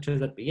answer actually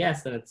turns out to be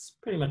yes, and it's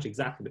pretty much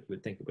exactly what you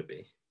would think it would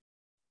be.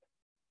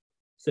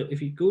 So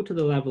if you go to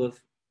the level of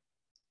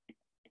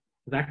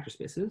vector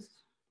spaces,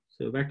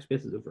 so vector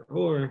spaces over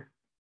OR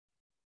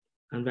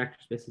and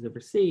vector spaces over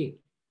C,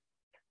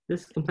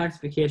 this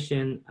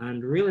complexification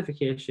and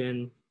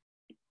realification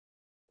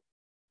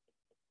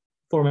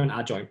form an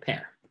adjoint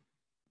pair.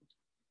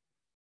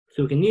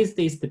 So we can use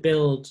these to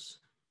build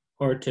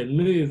or to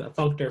move a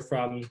functor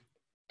from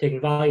taking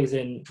values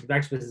in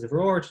vector spaces over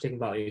OR to taking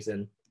values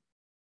in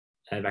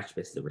vector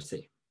spaces over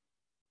C.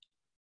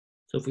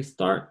 So if we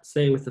start,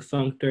 say, with the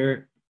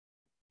functor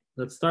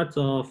that starts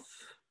off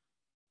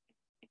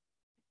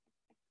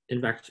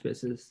in vector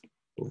spaces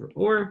over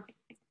OR,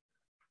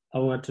 I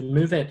want to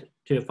move it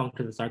to a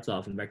functor that starts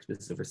off in vector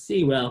spaces over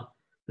C. Well,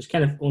 there's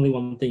kind of only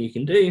one thing you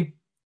can do,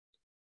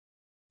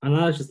 and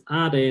I'll just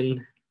add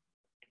in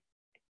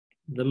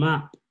the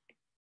map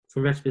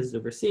from vector spaces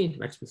over C to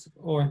vector spaces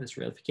over OR, this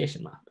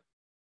realification map.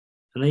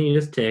 And then you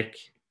just take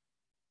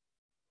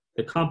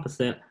the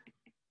composite,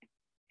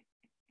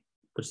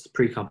 which is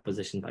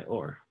precomposition by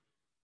OR.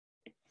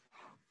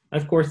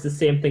 Of course, the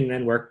same thing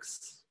then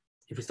works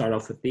if you start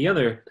off with the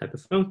other type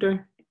of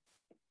functor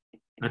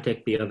and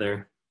take the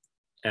other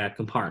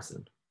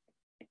comparison.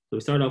 So we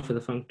start off with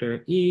a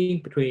functor E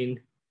between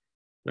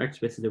vector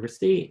spaces over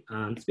C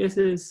and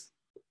spaces.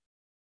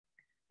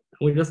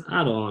 And we just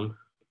add on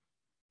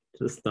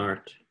to the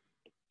start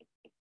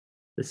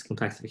this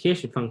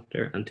complexification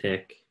functor and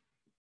take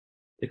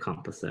the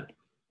composite.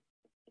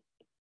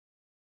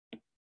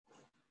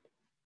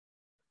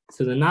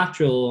 So the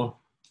natural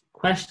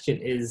question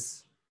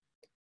is,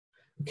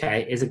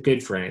 okay, is it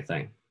good for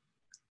anything?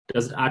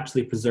 Does it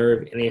actually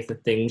preserve any of the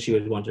things you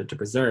would want it to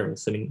preserve?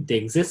 So I mean, the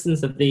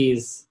existence of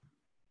these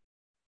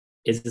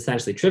is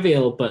essentially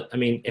trivial, but I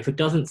mean, if it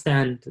doesn't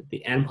send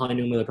the n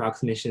polynomial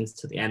approximations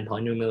to the n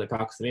polynomial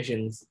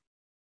approximations,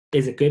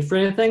 is it good for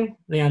anything?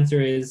 The answer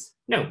is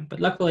no,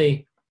 but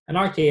luckily in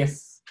our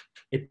case,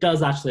 it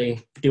does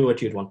actually do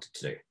what you'd want it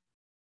to do.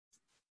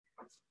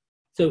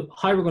 So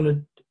how we're going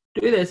to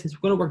do this is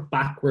we're going to work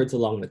backwards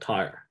along the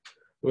tower.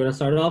 We're going to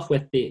start off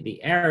with the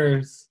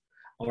errors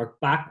and work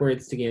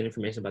backwards to gain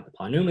information about the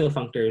polynomial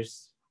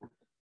functors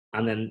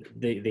and then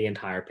the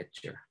entire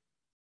picture.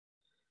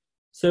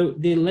 So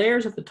the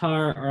layers of the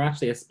tower are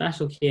actually a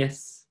special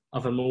case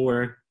of a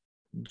more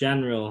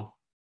general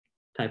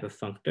type of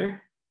functor.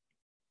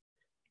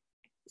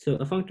 So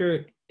a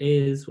functor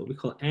is what we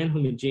call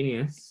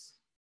n-homogeneous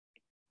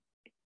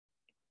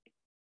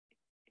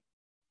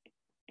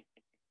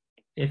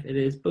if it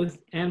is both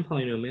n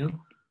polynomial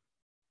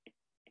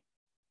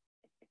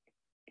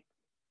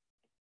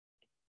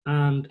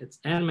and its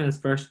n minus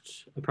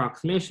first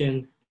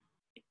approximation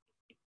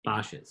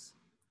vanishes.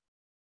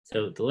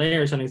 So the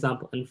layers are an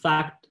example. In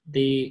fact,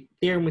 the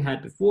theorem we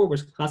had before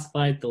was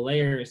classified the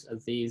layers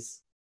as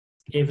these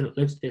infinite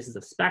loop spaces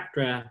of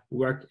spectra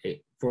work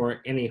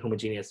for any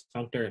homogeneous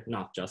functor,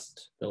 not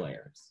just the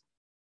layers.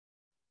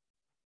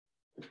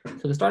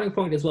 So the starting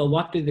point is, well,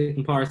 what do the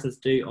comparisons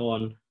do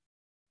on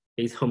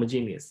these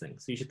homogeneous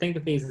things. So you should think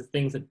of these as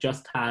things that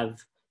just have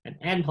an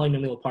n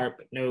polynomial part,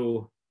 but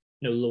no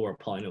lower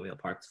polynomial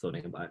parts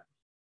floating about.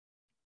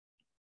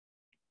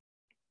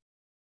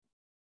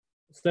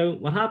 So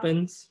what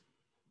happens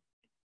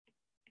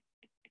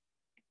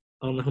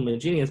on the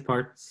homogeneous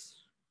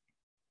parts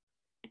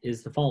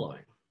is the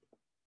following.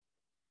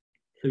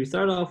 So we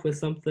start off with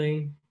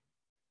something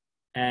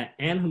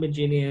n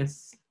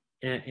homogeneous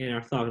in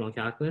orthogonal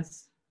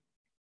calculus.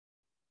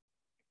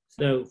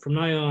 So from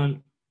now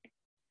on,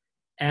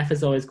 f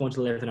is always going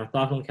to live in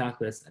orthogonal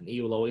calculus and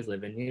e will always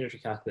live in unitary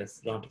calculus.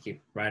 You don't have to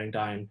keep writing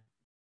down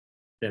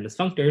them as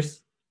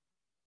functors.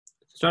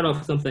 Start off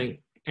with something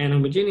n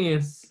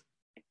homogeneous,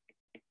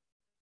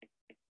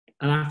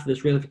 and after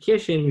this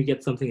realification, we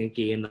get something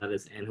again that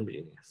is n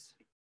homogeneous.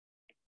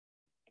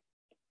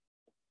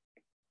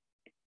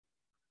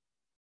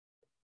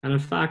 And in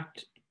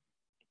fact,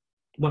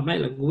 what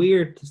might look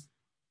weird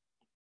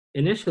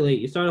initially,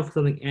 you start off with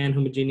something n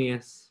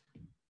homogeneous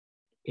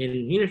in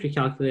unitary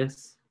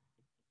calculus,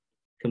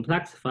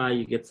 complexify,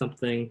 you get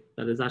something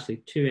that is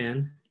actually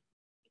 2n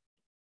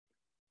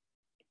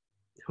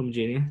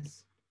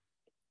homogeneous.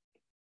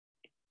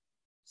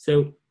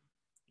 So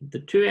the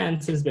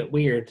 2n seems a bit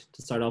weird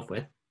to start off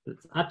with.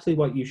 It's actually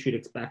what you should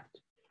expect.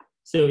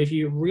 So if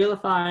you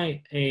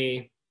realify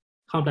a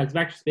complex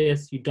vector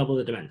space, you double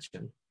the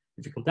dimension.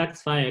 If you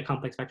complexify a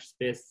complex vector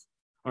space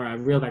or a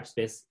real vector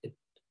space,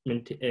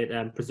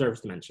 it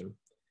preserves dimension.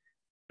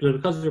 But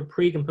because we're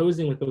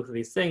pre-composing with both of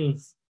these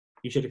things,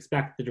 you should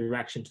expect the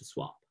direction to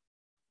swap.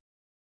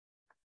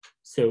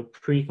 So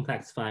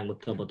pre-complexifying will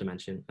double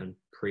dimension and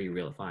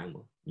pre-realifying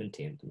will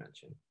maintain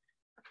dimension.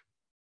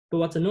 But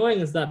what's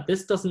annoying is that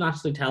this doesn't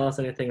actually tell us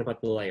anything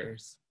about the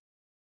layers.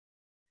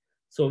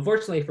 So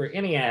unfortunately for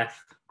any f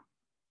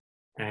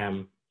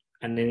and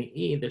any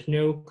e, there's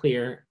no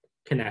clear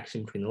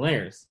connection between the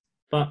layers.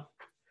 But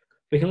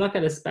we can look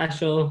at a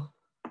special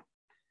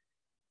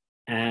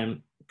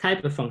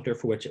type of functor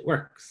for which it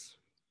works.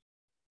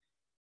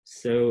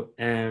 So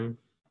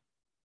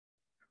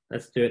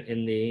let's do it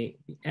in the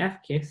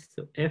f case.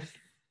 So if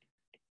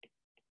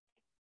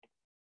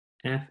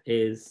f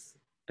is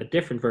a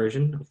different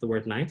version of the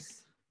word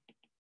nice,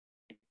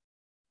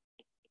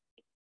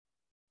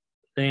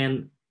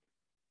 then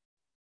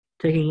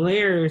taking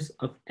layers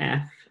of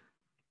f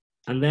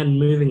and then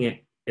moving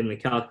it in the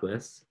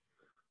calculus,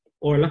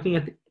 or looking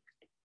at the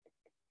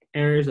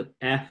errors of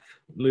f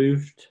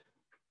moved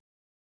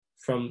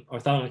from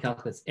orthogonal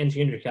calculus into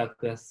unitary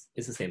calculus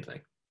is the same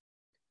thing.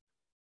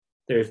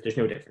 There's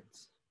no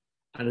difference.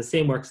 And the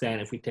same works then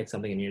if we take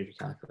something in unitary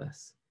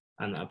calculus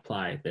and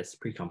apply this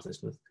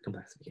precomposition with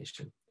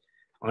complexification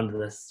under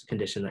this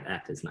condition that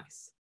f is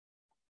nice.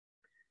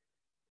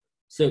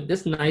 So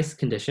this nice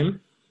condition,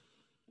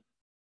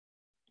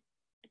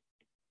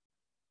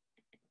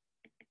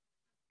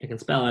 I can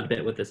spell out a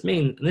bit what this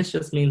means, and this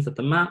just means that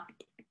the map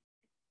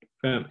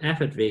from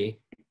f at v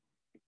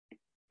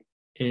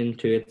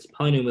into its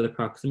polynomial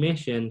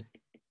approximation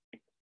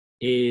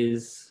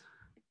is,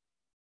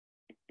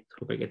 let's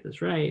hope I get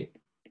this right,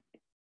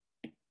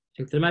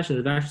 take the dimension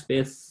of the vector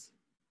space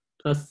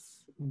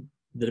plus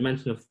the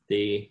dimension of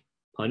the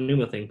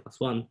polynomial thing plus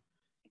 1, and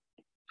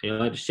you're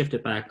allowed to shift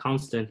it by a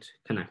constant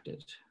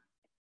connected.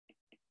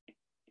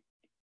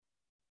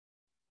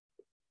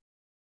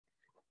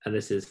 And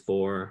this is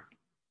for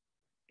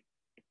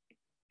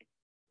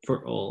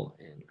all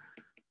n.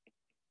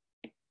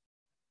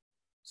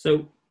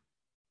 So,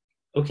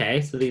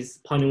 okay, so these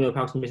polynomial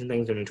approximation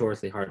things are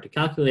notoriously hard to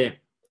calculate.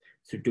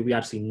 So do we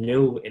actually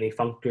know any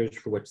functors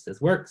for which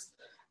this works?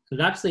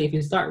 And actually, if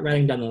you start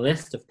writing down the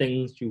list of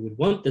things you would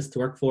want this to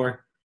work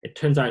for, it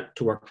turns out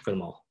to work for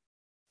them all.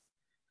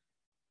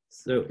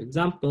 So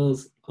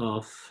examples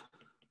of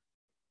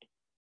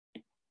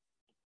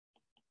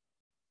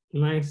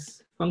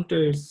nice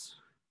functors.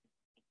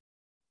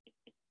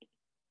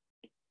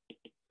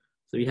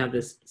 So we have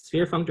this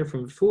sphere functor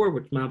from before,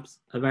 which maps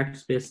a vector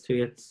space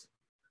to its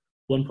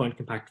one-point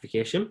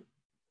compactification.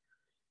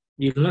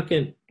 You can look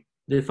at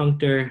the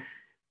functor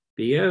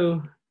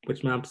BO,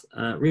 which maps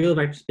a real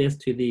vector space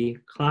to the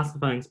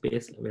classifying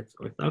space of its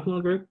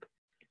orthogonal group.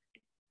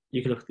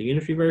 You can look at the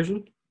unitary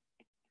version.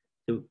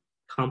 The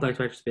complex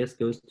vector space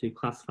goes to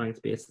classifying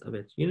space of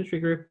its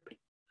unitary group.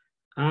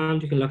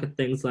 And you can look at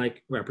things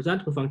like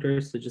representable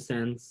functors, so just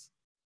sends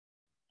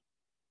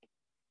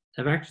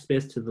a vector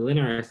space to the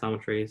linear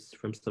isometries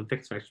from some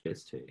fixed vector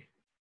space to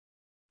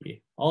you.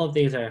 All of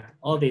these are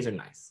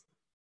nice.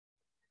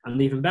 And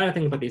the even better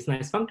thing about these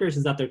nice functors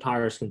is that their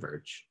towers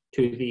converge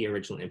to the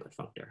original input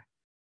functor.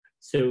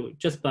 So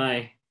just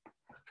by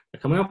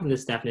coming up with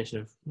this definition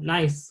of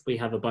nice, we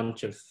have a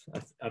bunch of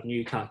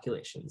new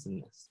calculations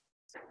in this.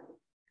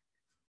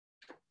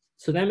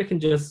 So then we can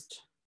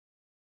just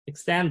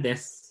extend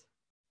this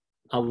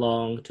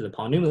along to the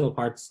polynomial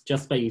parts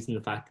just by using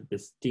the fact that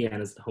this dn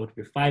is the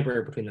homotopy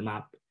fiber between the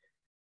map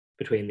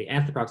between the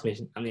nth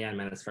approximation and the n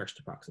minus first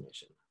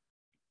approximation.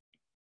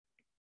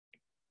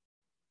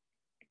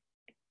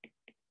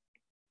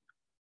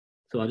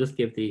 So I'll just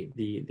give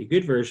the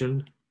good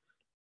version.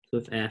 So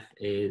if f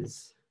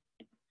is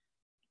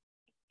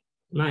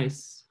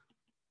nice,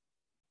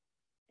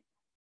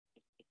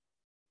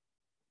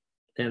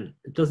 then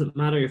it doesn't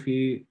matter if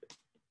you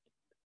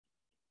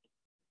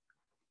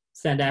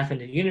send f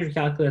into unitary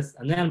calculus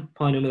and then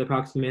polynomial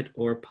approximate,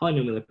 or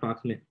polynomial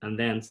approximate and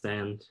then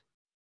send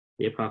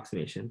the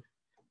approximation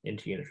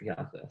into unitary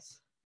calculus.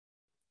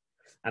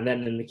 And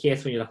then in the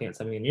case when you're looking at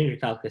something in unitary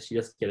calculus, you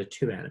just get a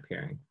 2n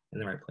appearing in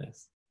the right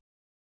place.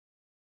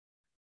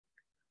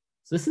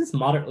 So this is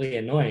moderately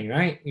annoying,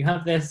 right? You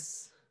have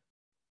this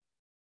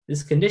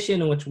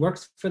condition in which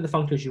works for the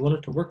functors you want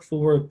it to work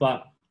for,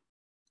 but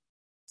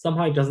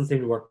somehow it doesn't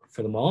seem to work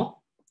for them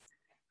all.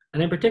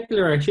 And in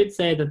particular, I should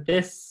say that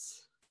this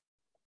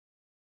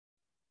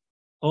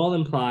all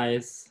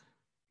implies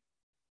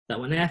that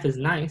when f is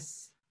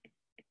nice,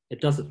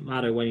 it doesn't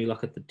matter when you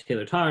look at the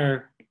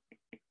Taylor-Tower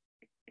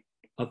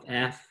of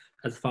f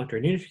as a functor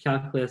in unitary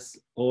calculus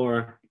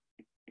or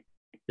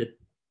the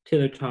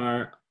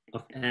Taylor-Tower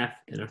of f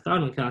in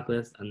orthogonal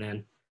calculus, and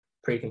then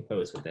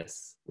pre-compose with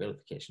this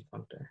realification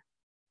functor.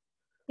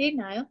 Hey,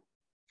 Niall.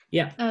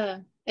 Yeah.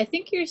 I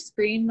think your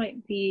screen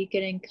might be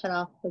getting cut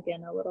off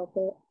again a little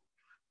bit.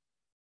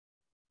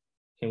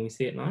 Can we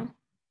see it now?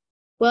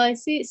 Well, I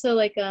see. So,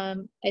 like,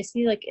 I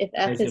see, like, if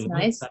f is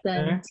nice,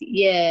 then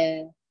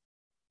yeah.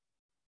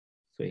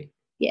 Sweet.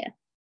 Yeah.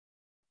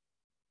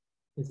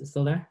 Is it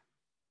still there?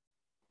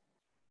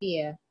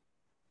 Yeah.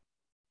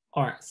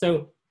 All right.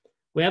 So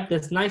we have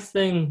this nice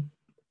thing,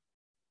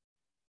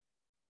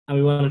 and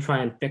we want to try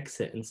and fix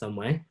it in some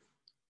way.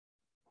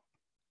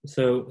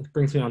 So it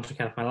brings me on to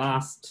kind of my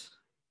last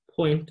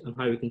point on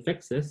how we can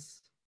fix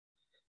this.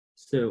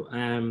 So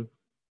I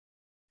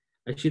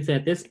should say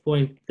at this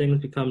point,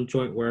 things become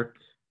joint work.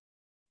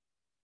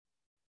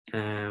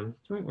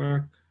 Joint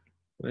work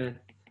with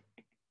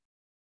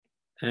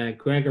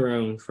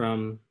Gregorone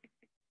from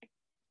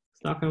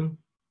Stockholm.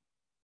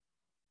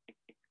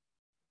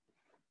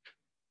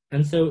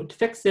 And so to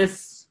fix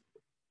this,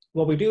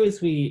 what we do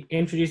is we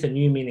introduce a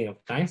new meaning of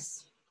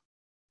nice,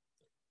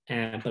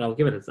 but I'll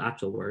give it its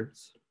actual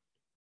words.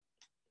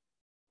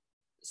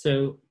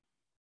 So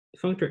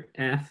functor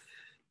f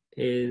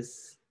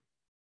is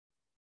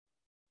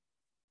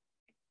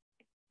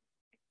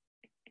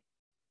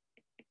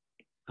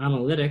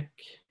analytic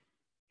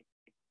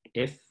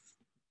if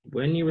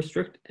when you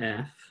restrict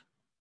f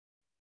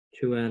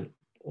to an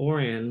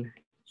Orion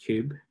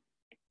cube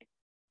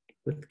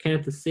with kind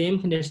of the same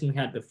condition we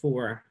had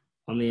before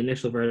on the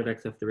initial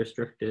vertex of the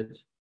restricted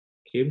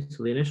cube.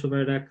 So the initial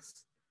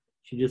vertex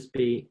should just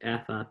be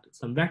f at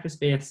some vector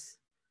space.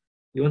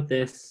 You want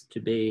this to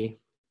be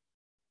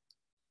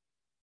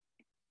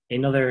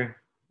another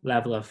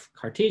level of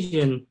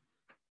Cartesian,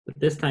 but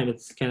this time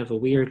it's kind of a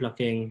weird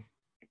looking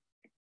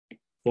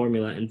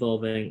formula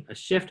involving a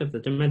shift of the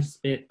dimension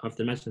space of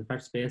the dimension of the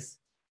vector space,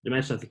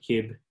 dimension of the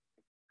cube,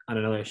 and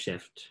another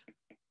shift.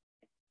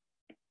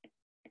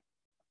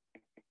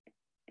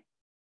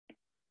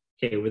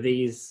 Okay, with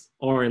these,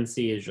 R and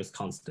C is just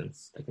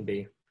constants. They can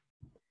be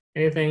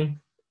anything.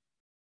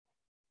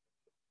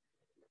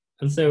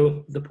 And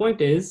so the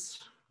point is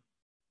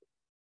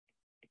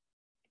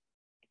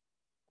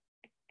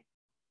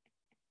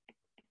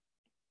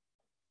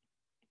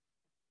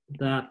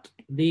that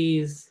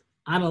these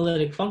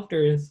analytic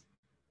functors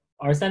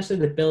are essentially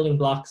the building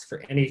blocks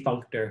for any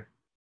functor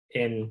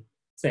in,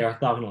 say,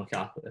 orthogonal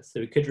calculus. So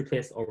we could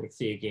replace R with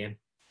C again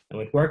and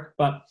it would work.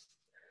 But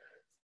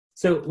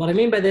so what I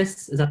mean by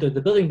this is that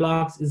the building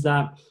blocks is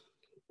that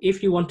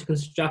if you want to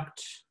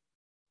construct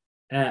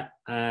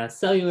a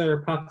cellular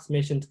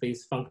approximation to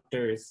these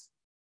functors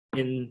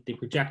in the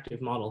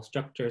projective model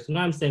structure. So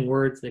now I'm saying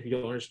words that if you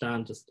don't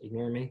understand, just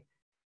ignore me.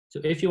 So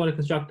if you want to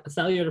construct a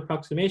cellular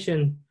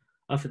approximation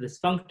of this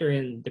functor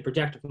in the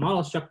projective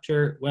model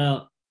structure,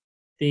 well,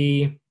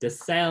 the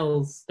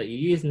cells that you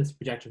use in this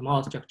projective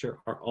model structure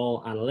are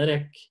all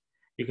analytic.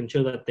 You can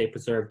show that they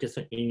preserve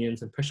distant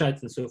unions and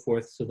pushouts and so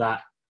forth, so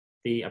that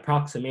the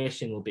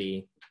approximation will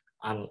be,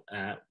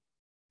 a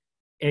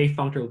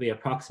functor will be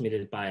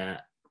approximated by a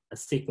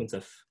sequence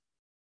of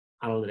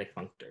analytic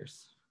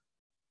functors.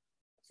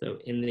 So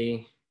in the,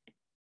 what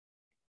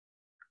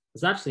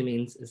this actually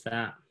means is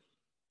that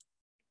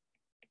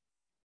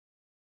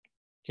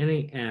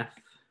any f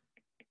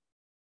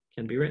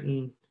can be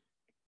written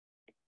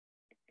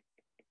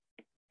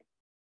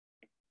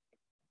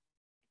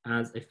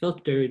as a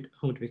filtered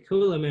homotopy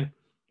colimit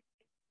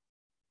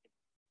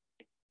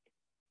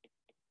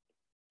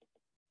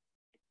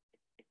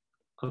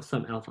of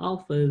some alpha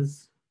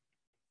alphas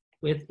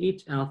with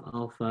each alpha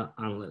alpha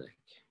analytic.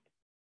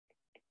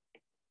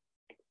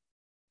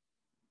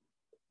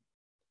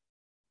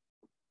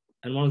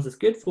 And what is this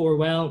good for?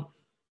 Well,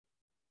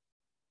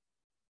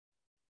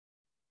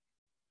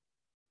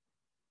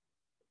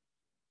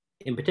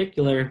 in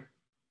particular,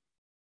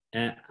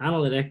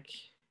 analytic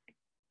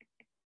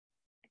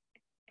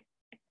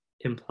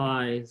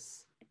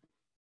implies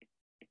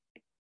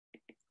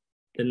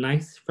the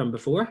nice from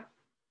before.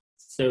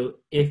 So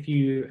if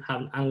you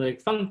have an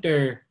analytic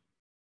functor,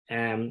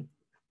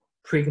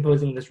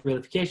 precomposing this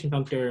realification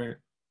functor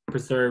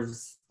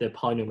preserves the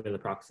polynomial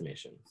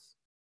approximations.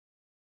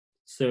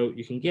 So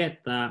you can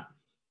get that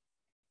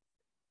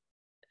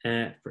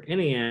for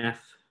any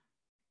f,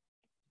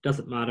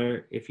 doesn't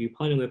matter if you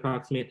polynomially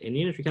approximate in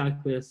unitary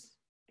calculus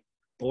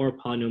or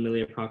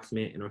polynomially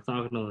approximate in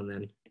orthogonal and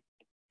then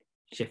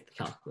shift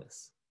the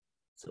calculus.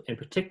 So in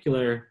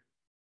particular,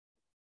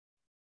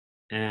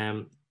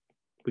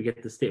 we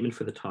get the statement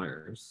for the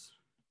towers.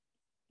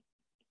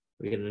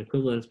 We get an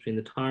equivalence between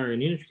the tower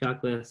in unitary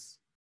calculus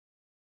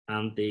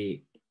and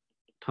the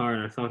tower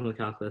in orthogonal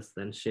calculus,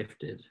 then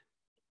shifted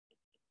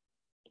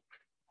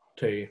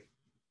to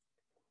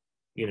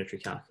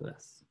unitary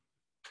calculus.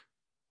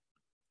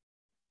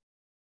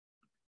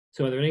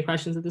 So are there any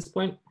questions at this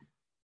point?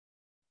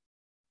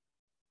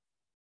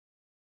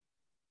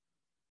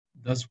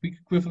 Does weak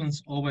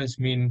equivalence always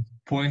mean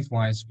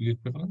point-wise weak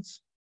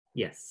equivalence?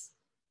 Yes.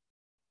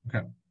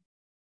 Okay.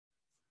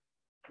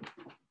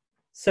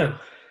 So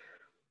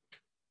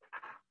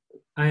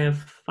I have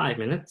 5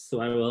 minutes,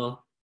 so I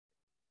will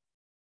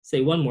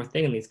say one more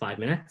thing in these 5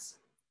 minutes.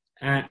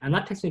 And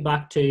that takes me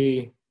back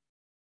to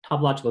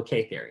topological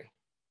K theory.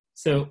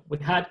 So we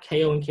had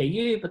KO and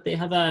KU, but they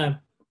have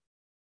a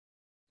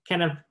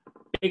kind of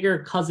bigger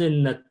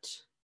cousin that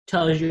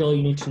tells you all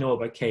you need to know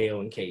about KO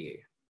and KU.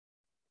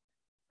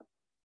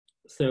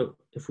 So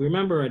if we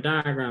remember a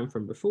diagram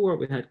from before,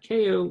 we had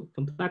KO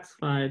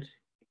complexified,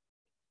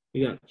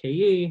 we got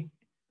KU,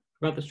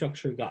 forgot the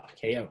structure, we got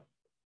KO.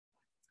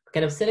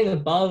 Kind of sitting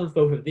above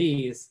both of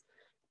these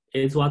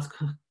is what's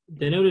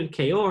denoted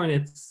KO, and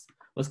it's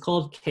what's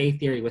called K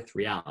theory with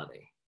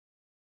reality.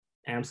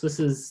 So this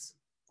is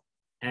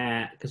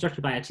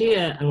constructed by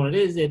Atiyah, and what it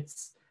is,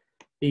 it's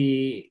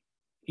the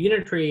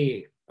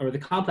unitary or the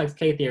complex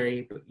K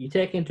theory, but you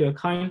take into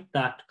account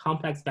that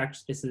complex vector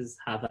spaces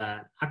have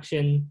an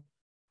action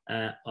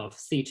of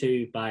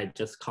C2 by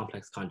just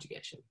complex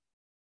conjugation.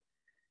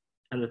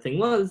 And the thing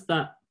was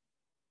that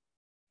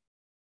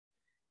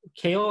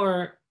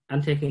KR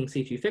and taking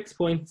C2 fixed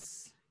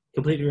points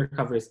completely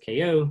recovers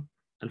KO,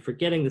 and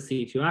forgetting the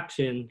C2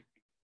 action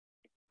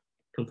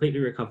completely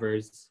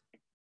recovers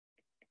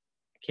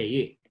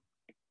KU.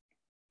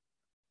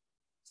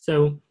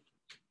 So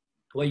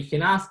what you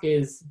can ask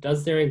is,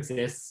 does there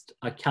exist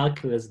a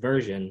calculus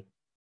version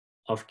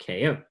of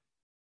KO,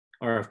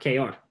 or of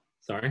KR,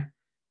 sorry?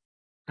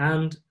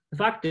 And the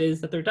fact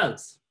is that there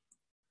does.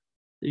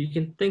 So you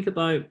can think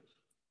about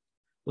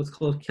what's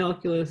called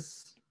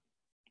calculus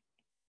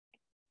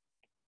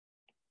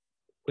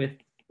with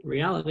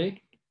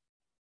reality.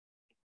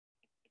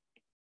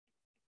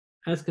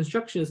 As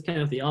construction is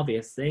kind of the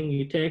obvious thing.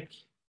 You take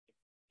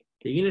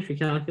the unitary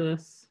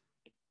calculus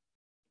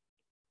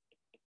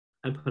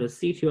and put a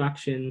C2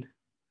 action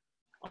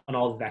on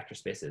all the vector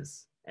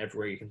spaces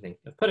everywhere you can think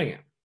of putting it.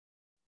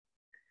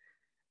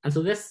 And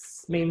so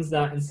this means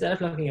that instead of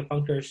looking at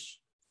functors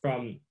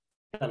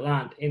that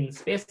land in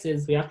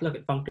spaces, we have to look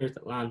at functors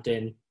that land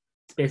in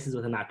spaces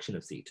with an action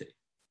of C2.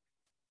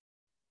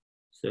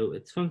 So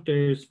it's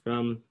functors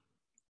from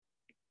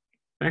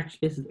vector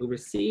spaces over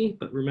C,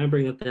 but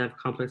remembering that they have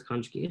complex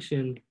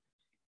conjugation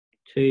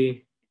to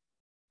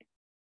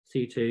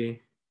C2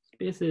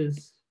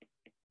 spaces.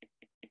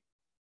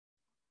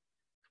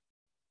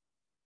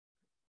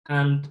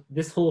 And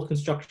this whole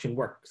construction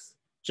works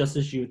just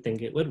as you would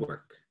think it would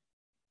work.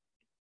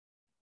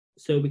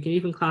 So we can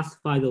even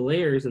classify the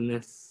layers in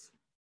this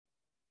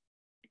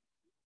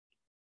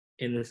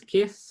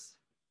case.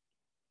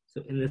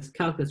 So in this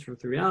calculus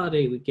with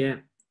reality, we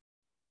get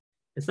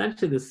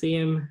essentially the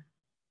same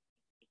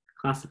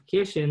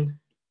classification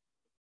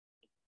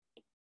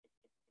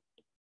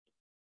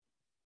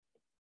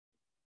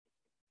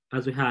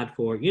as we had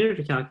for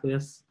unitary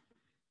calculus,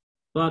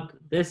 but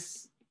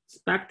this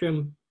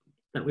spectrum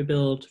that we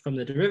build from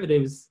the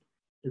derivatives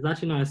is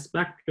actually now a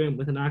spectrum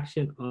with an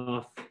action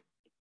of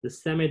the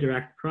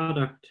semi-direct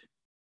product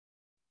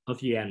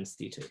of UN and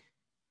C2.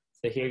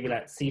 So here you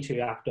let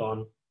C2 act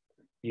on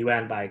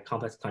UN by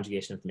complex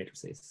conjugation of the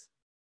matrices.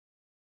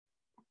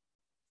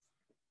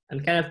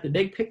 And kind of the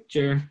big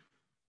picture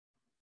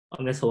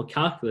on this whole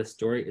calculus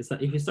story is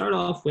that if you start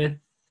off with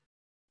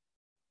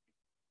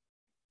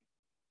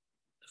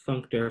a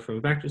functor from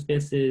vector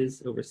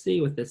spaces over C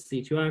with this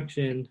C2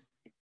 action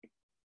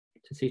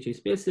to C2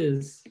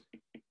 spaces,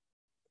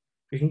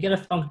 you can get a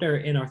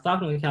functor in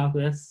orthogonal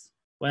calculus.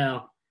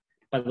 Well,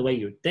 by the way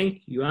you would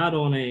think, you add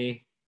on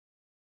a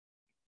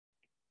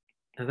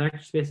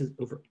vector spaces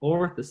over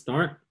R at the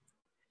start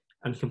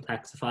and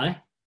complexify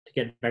to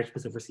get vector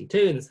space over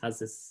C2, and this has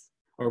this,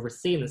 or over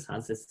C, and this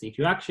has this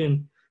C2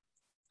 action.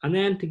 And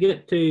then to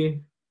get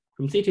to,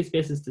 from C2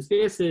 spaces to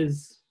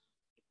spaces,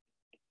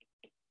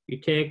 you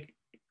take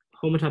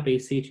homotopy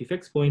C2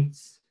 fixed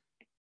points,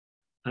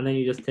 and then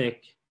you just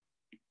take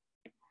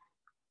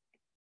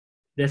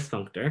this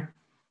functor.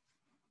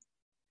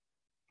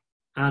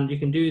 And you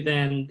can do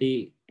then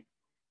the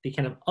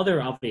kind of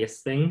other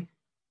obvious thing,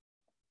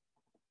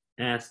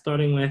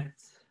 starting with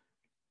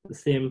the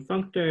same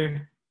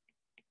functor.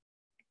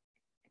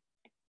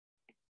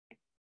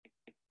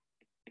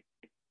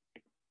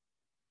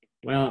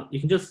 Well, you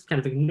can just kind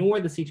of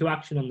ignore the C2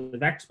 action on the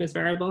vector space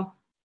variable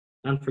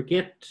and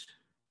forget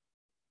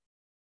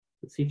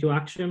the C2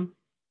 action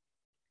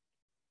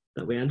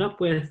that we end up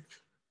with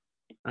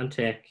and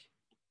take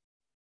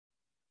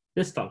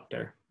this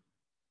functor.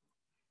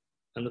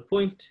 And the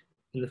point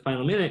in the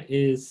final minute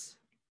is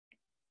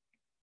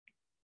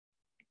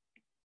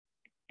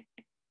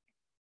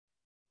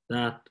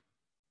that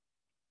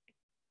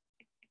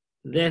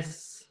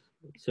this,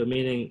 so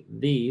meaning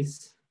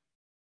these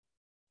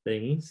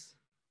things,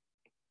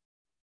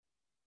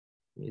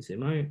 let me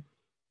zoom out,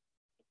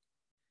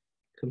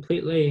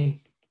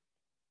 completely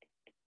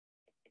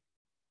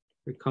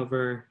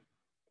recover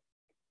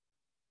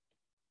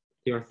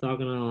the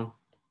orthogonal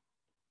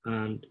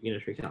and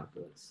unitary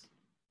calculus.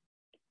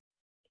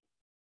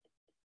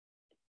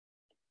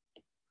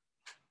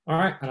 All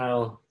right, and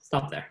I'll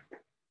stop there.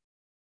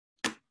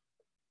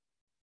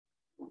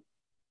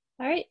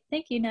 All right,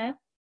 thank you, Niall.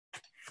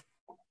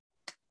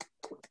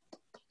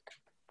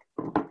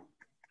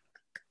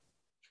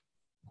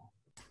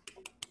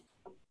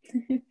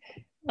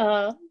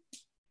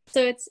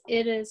 So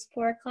it is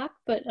 4 o'clock,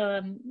 but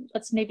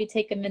let's maybe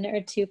take a minute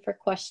or two for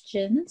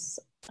questions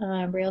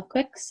real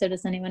quick. So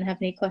does anyone have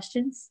any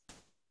questions?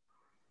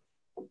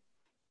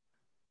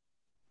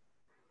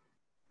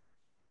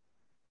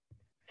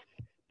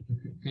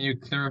 Can you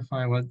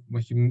clarify what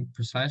you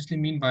precisely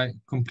mean by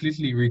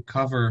completely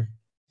recover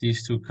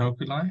these two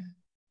calculi?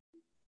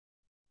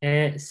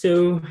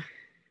 So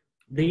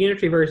the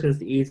unitary version is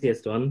the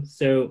easiest one.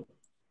 So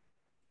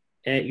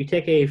you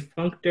take a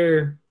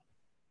functor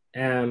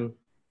in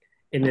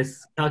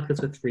this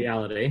calculus with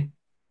reality,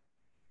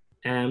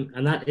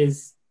 and that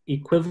is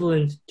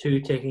equivalent to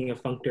taking a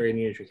functor in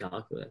unitary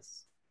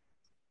calculus.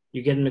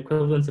 You get an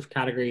equivalence of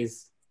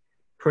categories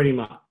pretty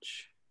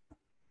much.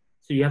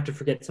 So you have to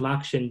forget some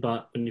action,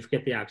 but when you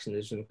forget the action,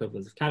 there's an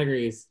equivalence of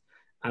categories,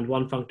 and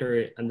one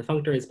functor, and the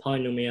functor is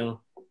polynomial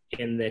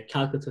in the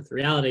calculus with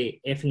reality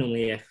if and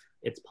only if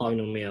it's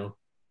polynomial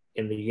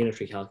in the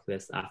unitary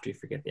calculus after you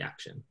forget the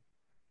action.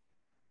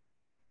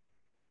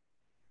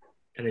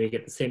 And then you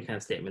get the same kind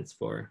of statements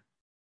for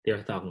the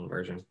orthogonal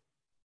version.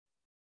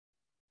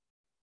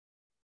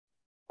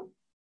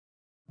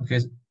 Okay,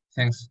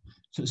 thanks.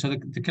 So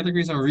the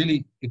categories are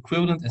really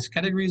equivalent as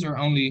categories, or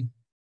only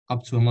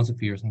up to a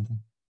multiply or something?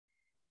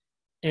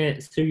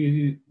 So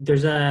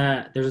there's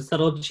a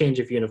subtle change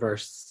of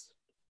universe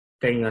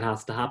thing that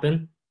has to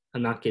happen,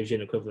 and that gives you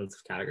an equivalence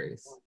of categories.